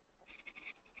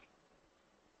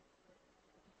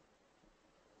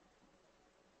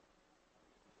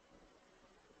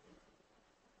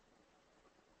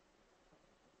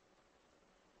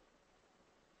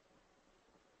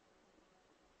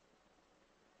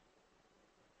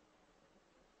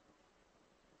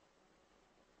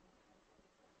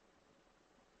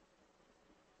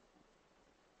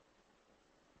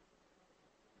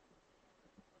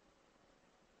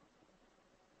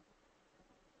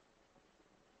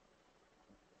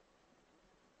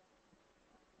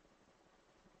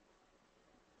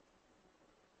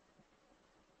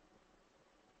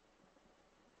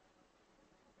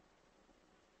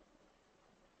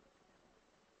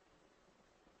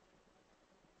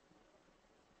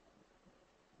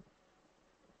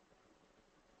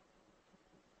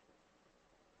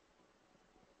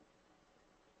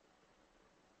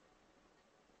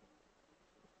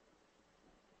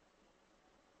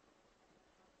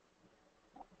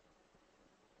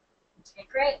 Okay,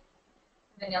 great.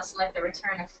 Then you'll select the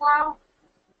return of flow,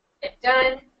 hit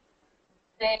done,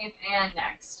 save, and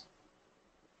next.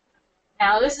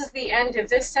 Now this is the end of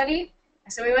this study.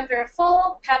 So we went through a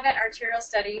full PADnet arterial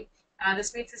study.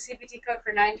 This meets the CPT code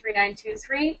for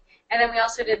 93923, and then we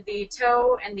also did the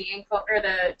toe and the ankle, or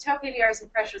the toe PVRs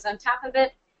and pressures on top of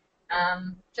it,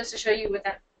 just to show you what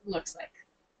that looks like.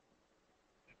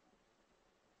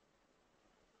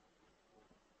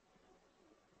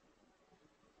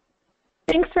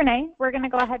 Thanks, Renee. We're going to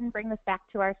go ahead and bring this back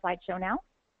to our slideshow now.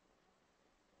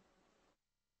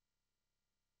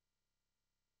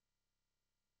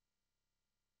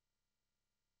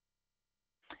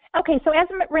 Okay, so as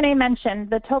Renee mentioned,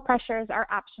 the toe pressures are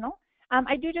optional.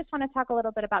 I do just want to talk a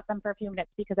little bit about them for a few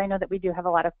minutes because I know that we do have a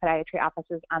lot of podiatry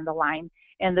offices on the line,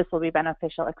 and this will be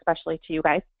beneficial, especially to you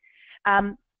guys.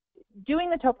 Doing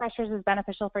the toe pressures is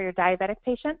beneficial for your diabetic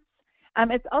patients.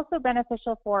 It's also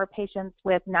beneficial for patients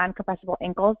with non-compressible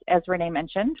ankles, as Renee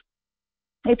mentioned.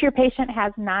 If your patient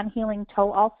has non-healing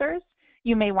toe ulcers,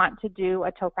 you may want to do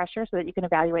a toe pressure so that you can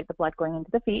evaluate the blood going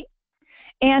into the feet.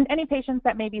 And any patients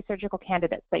that may be surgical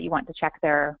candidates that you want to check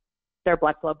their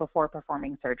blood flow before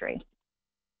performing surgery.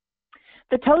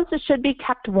 The toes should be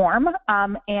kept warm,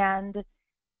 and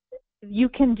you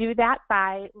can do that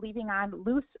by leaving on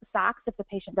loose socks. If the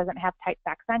patient doesn't have tight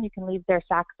socks on, you can leave their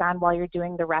socks on while you're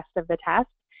doing the rest of the test,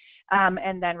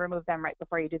 and then remove them right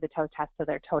before you do the toe test so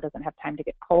their toe doesn't have time to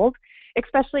get cold.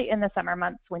 Especially in the summer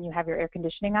months when you have your air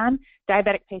conditioning on,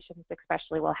 diabetic patients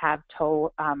especially will have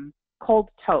cold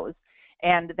toes,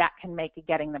 and that can make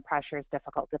getting the pressures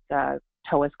difficult if the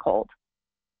toe is cold.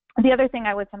 The other thing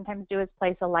I would sometimes do is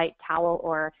place a light towel,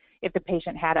 or if the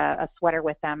patient had a sweater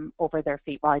with them, over their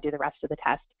feet while I do the rest of the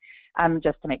test,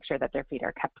 just to make sure that their feet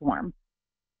are kept warm.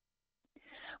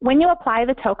 When you apply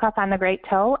the toe cuff on the great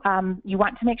toe, you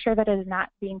want to make sure that it is not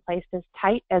being placed as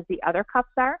tight as the other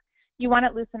cuffs are. You want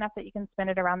it loose enough that you can spin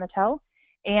it around the toe,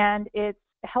 and it's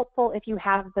helpful if you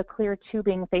have the clear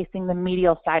tubing facing the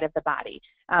medial side of the body.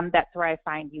 That's where I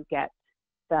find you get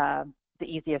the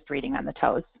easiest reading on the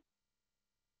toes.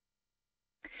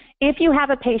 If you have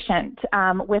a patient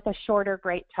with a shorter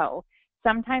great toe,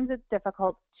 sometimes it's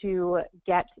difficult to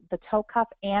get the toe cuff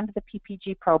and the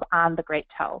PPG probe on the great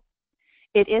toe.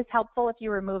 It is helpful if you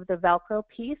remove the Velcro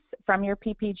piece from your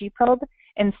PPG probe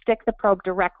and stick the probe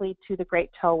directly to the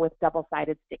great toe with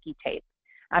double-sided sticky tape.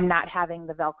 Not having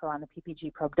the Velcro on the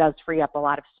PPG probe does free up a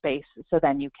lot of space, so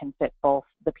then you can fit both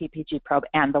the PPG probe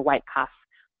and the white cuff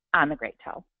on the great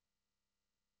toe.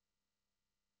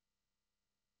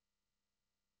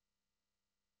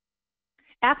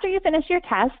 After you finish your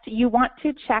test, you want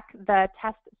to check the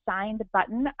test signed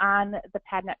button on the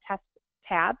PADnet test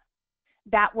tab.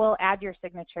 That will add your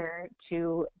signature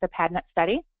to the PADnet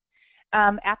study.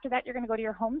 After that, you're going to go to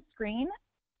your home screen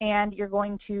and you're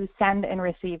going to send and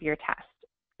receive your test.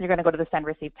 You're going to go to the send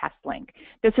receive test link.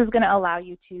 This is going to allow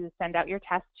you to send out your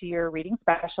test to your reading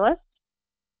specialist.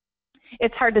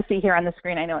 It's hard to see here on the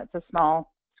screen. I know it's a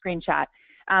small screenshot,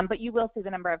 but you will see the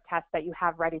number of tests that you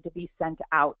have ready to be sent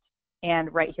out.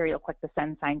 And right here, you'll click the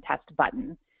send sign test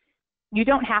button. You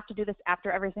don't have to do this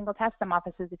after every single test. Some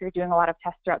offices, if you're doing a lot of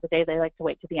tests throughout the day, they like to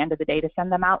wait to the end of the day to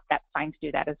send them out. That's fine to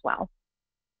do that as well.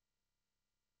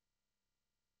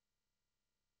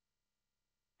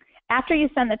 After you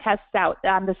send the tests out,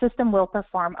 the system will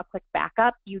perform a quick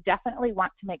backup. You definitely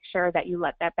want to make sure that you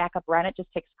let that backup run. It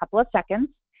just takes a couple of seconds.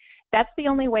 That's the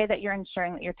only way that you're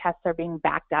ensuring that your tests are being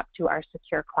backed up to our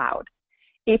secure cloud.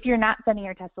 If you're not sending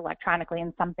your tests electronically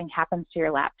and something happens to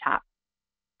your laptop,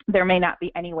 there may not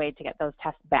be any way to get those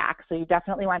tests back. So you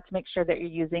definitely want to make sure that you're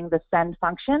using the send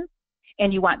function,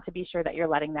 and you want to be sure that you're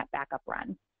letting that backup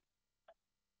run.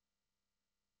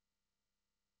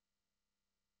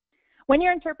 When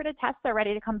your interpreted tests are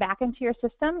ready to come back into your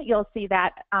system, you'll see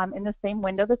that in the same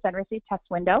window, the send receive test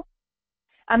window.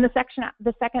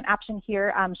 The second option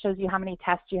here shows you how many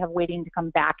tests you have waiting to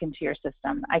come back into your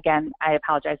system. Again, I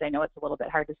apologize, I know it's a little bit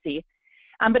hard to see.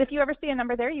 But if you ever see a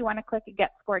number there, you want to click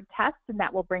Get Scored Tests, and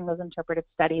that will bring those interpreted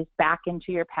studies back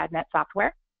into your PADnet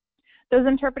software. Those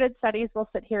interpreted studies will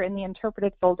sit here in the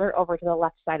interpreted folder over to the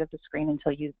left side of the screen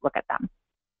until you look at them.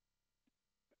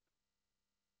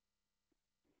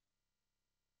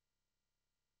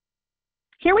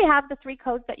 Here we have the 3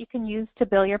 codes that you can use to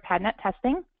bill your PADnet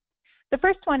testing. The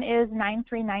first one is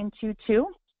 93922.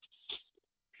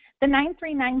 The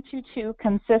 93922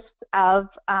 consists of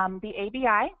the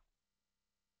ABI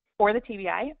or the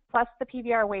TBI plus the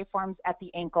PVR waveforms at the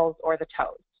ankles or the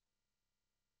toes.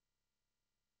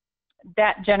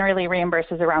 That generally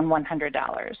reimburses around $100.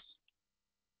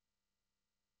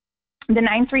 The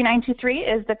 93923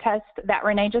 is the test that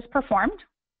Renee just performed,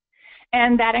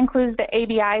 and that includes the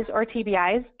ABIs or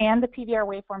TBIs and the PVR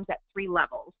waveforms at 3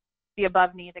 levels: the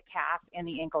above knee, the calf, and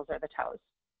the ankles or the toes.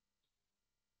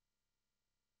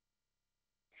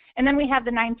 And then we have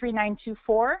the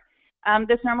 93924.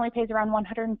 This normally pays around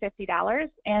 $150,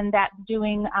 and that's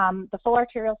doing the full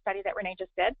arterial study that Renee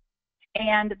just did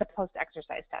and the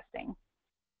post-exercise testing.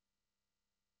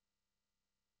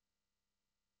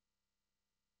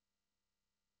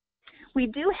 We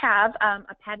do have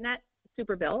a PADnet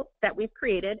super bill that we've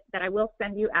created that I will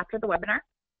send you after the webinar.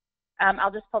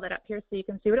 I'll just pull that up here so you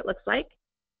can see what it looks like.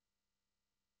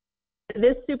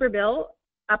 This super bill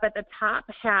up at the top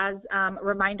has a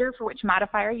reminder for which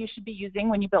modifier you should be using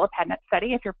when you bill a PADnet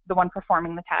study if you're the one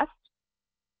performing the test.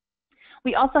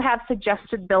 We also have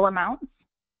suggested bill amounts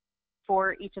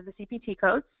for each of the CPT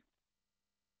codes.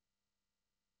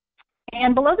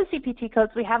 And below the CPT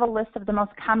codes, we have a list of the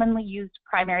most commonly used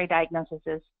primary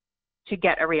diagnoses to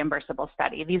get a reimbursable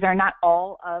study. These are not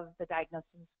all of the diagnosis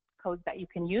codes that you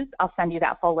can use. I'll send you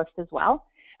that full list as well.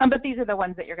 But these are the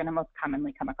ones that you're going to most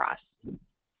commonly come across.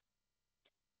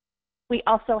 We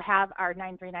also have our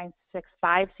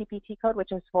 93965 CPT code,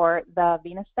 which is for the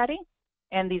venous study.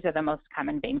 And these are the most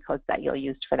common vein codes that you'll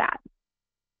use for that.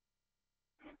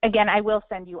 Again, I will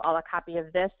send you all a copy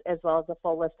of this as well as a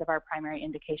full list of our primary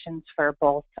indications for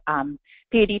both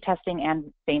PAD testing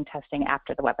and vein testing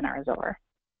after the webinar is over.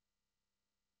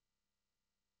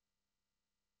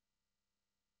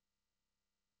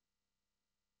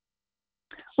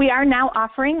 We are now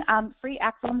offering free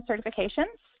Axon certifications.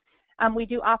 We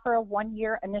do offer a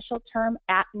 1-year initial term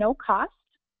at no cost.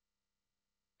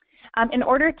 In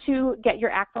order to get your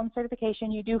Axon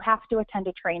certification, you do have to attend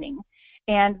a training.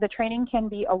 And the training can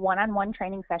be a one-on-one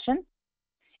training session.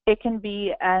 It can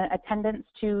be attendance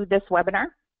to this webinar,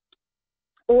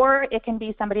 or it can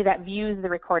be somebody that views the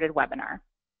recorded webinar.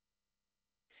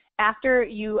 After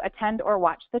you attend or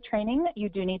watch the training, you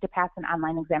do need to pass an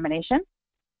online examination.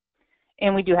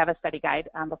 And we do have a study guide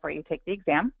before you take the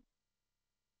exam.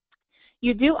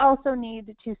 You do also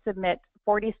need to submit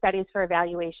 40 studies for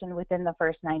evaluation within the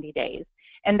first 90 days.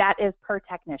 And that is per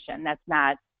technician. That's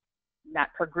not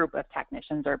per group of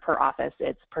technicians or per office,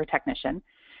 it's per technician.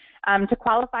 To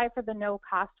qualify for the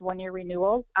no-cost 1-year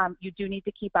renewals, you do need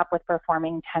to keep up with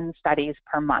performing 10 studies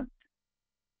per month.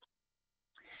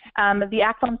 The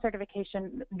ACFOAM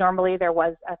certification, normally there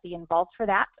was a fee involved for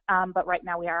that, but right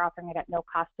now we are offering it at no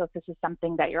cost. So if this is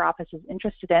something that your office is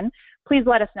interested in, please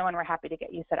let us know and we're happy to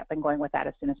get you set up and going with that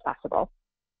as soon as possible.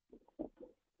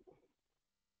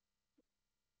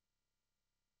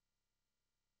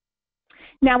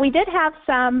 Now, we did have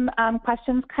some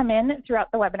questions come in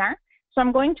throughout the webinar, so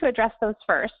I'm going to address those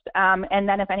first, and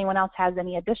then if anyone else has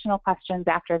any additional questions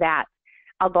after that,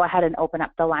 I'll go ahead and open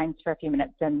up the lines for a few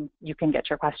minutes and you can get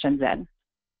your questions in.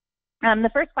 The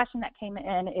first question that came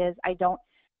in is, I don't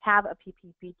have a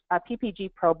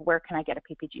PPG probe, where can I get a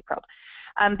PPG probe?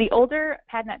 The older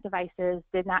PADnet devices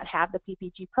did not have the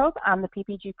PPG probe. The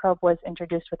PPG probe was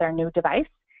introduced with our new device.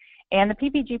 And the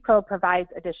PPG probe provides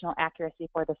additional accuracy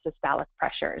for the systolic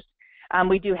pressures.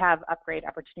 We do have upgrade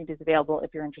opportunities available.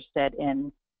 If you're interested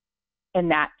in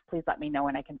that, please let me know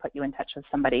and I can put you in touch with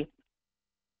somebody.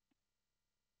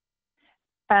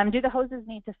 Do the hoses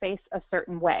need to face a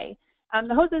certain way?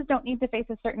 The hoses don't need to face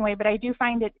a certain way, but I do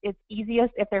find it's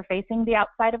easiest if they're facing the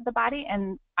outside of the body,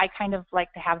 and I kind of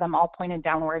like to have them all pointed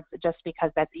downwards just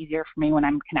because that's easier for me when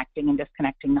I'm connecting and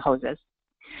disconnecting the hoses.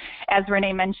 As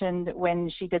Renee mentioned when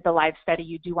she did the live study,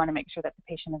 you do want to make sure that the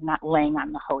patient is not laying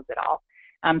on the hose at all.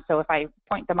 So if I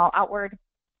point them all outward,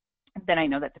 then I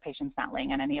know that the patient's not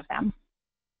laying on any of them.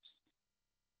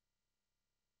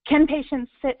 Can patients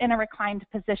sit in a reclined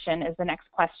position is the next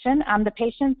question. The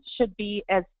patients should be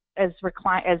as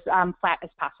flat as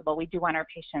possible. We do want our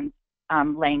patients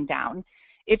laying down.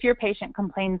 If your patient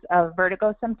complains of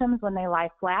vertigo symptoms when they lie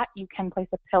flat, you can place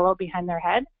a pillow behind their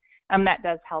head. That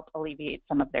does help alleviate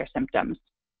some of their symptoms.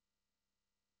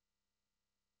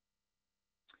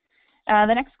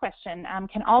 The next question,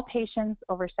 can all patients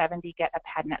over 70 get a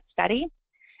PADnet study?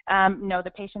 No,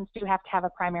 the patients do have to have a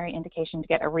primary indication to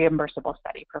get a reimbursable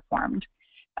study performed.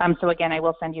 So again, I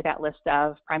will send you that list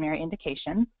of primary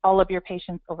indications. All of your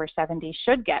patients over 70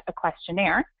 should get a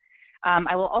questionnaire.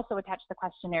 I will also attach the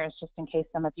questionnaires just in case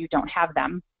some of you don't have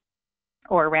them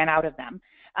or ran out of them.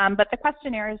 But the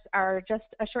questionnaires are just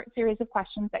a short series of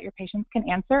questions that your patients can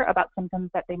answer about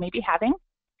symptoms that they may be having.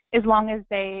 As long as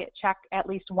they check at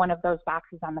least one of those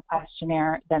boxes on the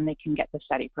questionnaire, then they can get the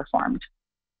study performed.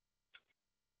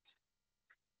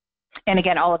 And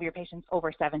again, all of your patients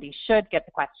over 70 should get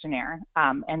the questionnaire.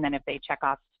 And then if they check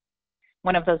off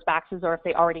one of those boxes, or if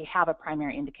they already have a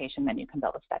primary indication, then you can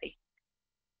build a study.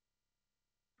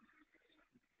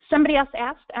 Somebody else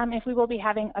asked if we will be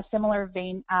having a similar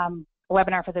vein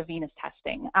webinar for the venous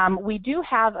testing. We do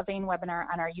have a vein webinar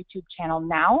on our YouTube channel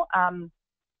now,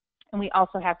 and we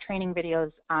also have training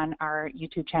videos on our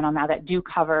YouTube channel now that do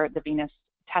cover the venous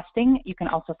testing. You can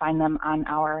also find them on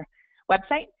our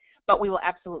website, but we will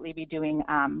absolutely be doing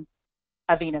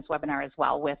a venous webinar as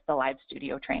well with the live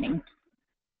studio training.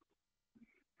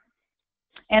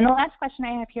 And the last question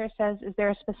I have here says, is there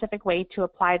a specific way to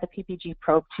apply the PPG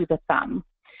probe to the thumb?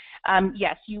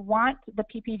 Yes, you want the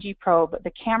PPG probe,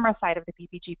 the camera side of the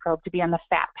PPG probe, to be on the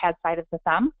fat pad side of the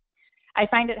thumb. I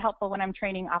find it helpful when I'm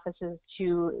training offices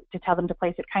to tell them to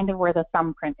place it kind of where the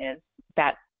thumbprint is.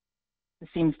 That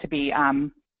seems to be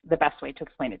the best way to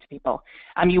explain it to people.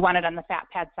 You want it on the fat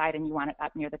pad side and you want it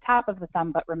up near the top of the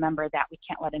thumb, but remember that we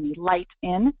can't let any light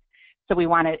in, so we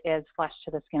want it as flush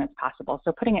to the skin as possible.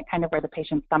 So putting it kind of where the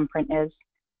patient's thumbprint is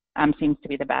seems to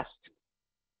be the best.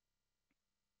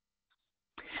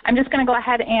 I'm just going to go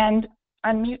ahead and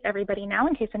unmute everybody now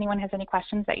in case anyone has any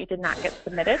questions that you did not get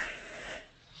submitted.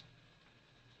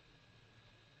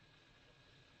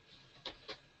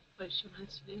 What she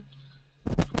wants to do?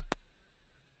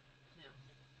 No.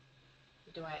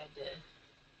 Do I add the...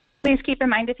 Please keep in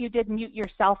mind, if you did mute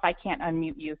yourself, I can't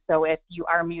unmute you. So if you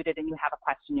are muted and you have a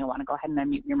question, you'll want to go ahead and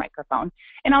unmute your microphone.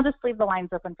 And I'll just leave the lines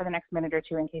open for the next minute or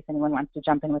two in case anyone wants to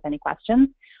jump in with any questions.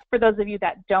 For those of you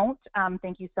that don't,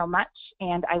 thank you so much.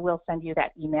 And I will send you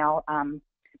that email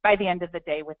by the end of the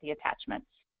day with the attachments.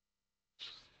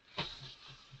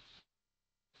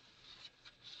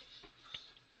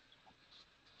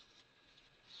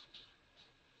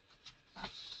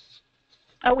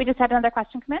 Oh, we just had another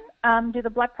question come in. Do the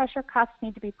blood pressure cuffs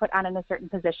need to be put on in a certain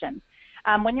position?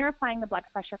 When you're applying the blood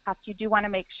pressure cuffs, you do want to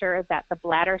make sure that the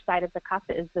bladder side of the cuff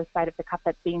is the side of the cuff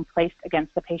that's being placed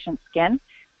against the patient's skin.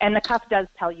 And the cuff does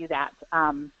tell you that,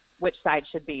 which side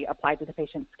should be applied to the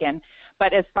patient's skin.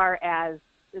 But as far as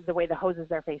the way the hoses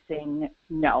are facing,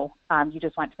 no. You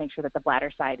just want to make sure that the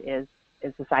bladder side is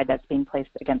the side that's being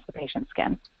placed against the patient's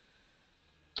skin.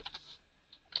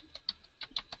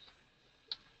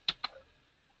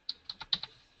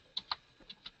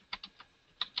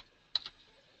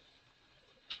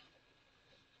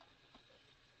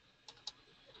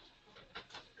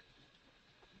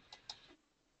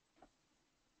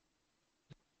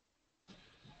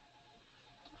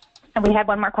 And we had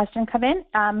one more question come in.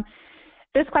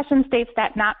 This question states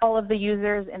that not all of the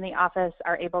users in the office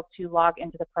are able to log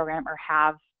into the program or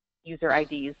have user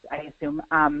IDs, I assume.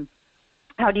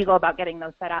 How do you go about getting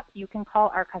those set up? You can call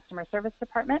our customer service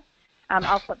department.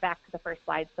 I'll flip back to the first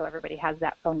slide so everybody has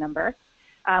that phone number.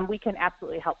 We can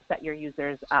absolutely help set your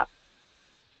users up.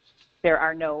 There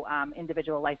are no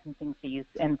individual licensing fees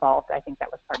involved. I think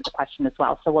that was part of the question as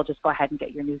well. So we'll just go ahead and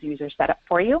get your new users set up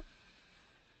for you.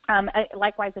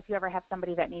 Likewise, if you ever have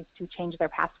somebody that needs to change their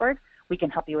password, we can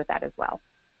help you with that as well.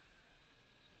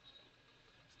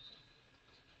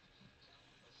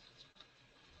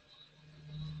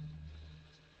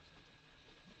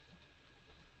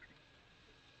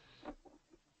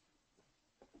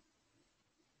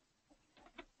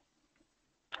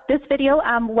 This video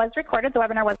was recorded. The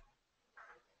webinar will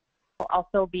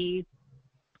also be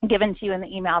given to you in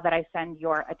the email that I send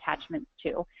your attachments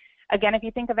to. Again, if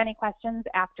you think of any questions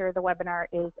after the webinar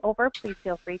is over, please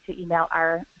feel free to email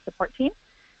our support team.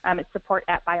 It's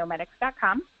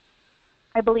support@biomedics.com.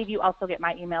 I believe you also get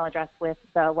my email address with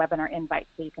the webinar invite,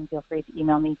 so you can feel free to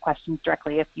email me questions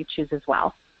directly if you choose as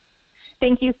well.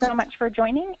 Thank you so much for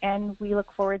joining, and we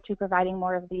look forward to providing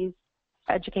more of these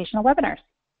educational webinars.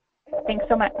 Thanks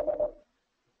so much.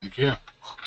 Thank you.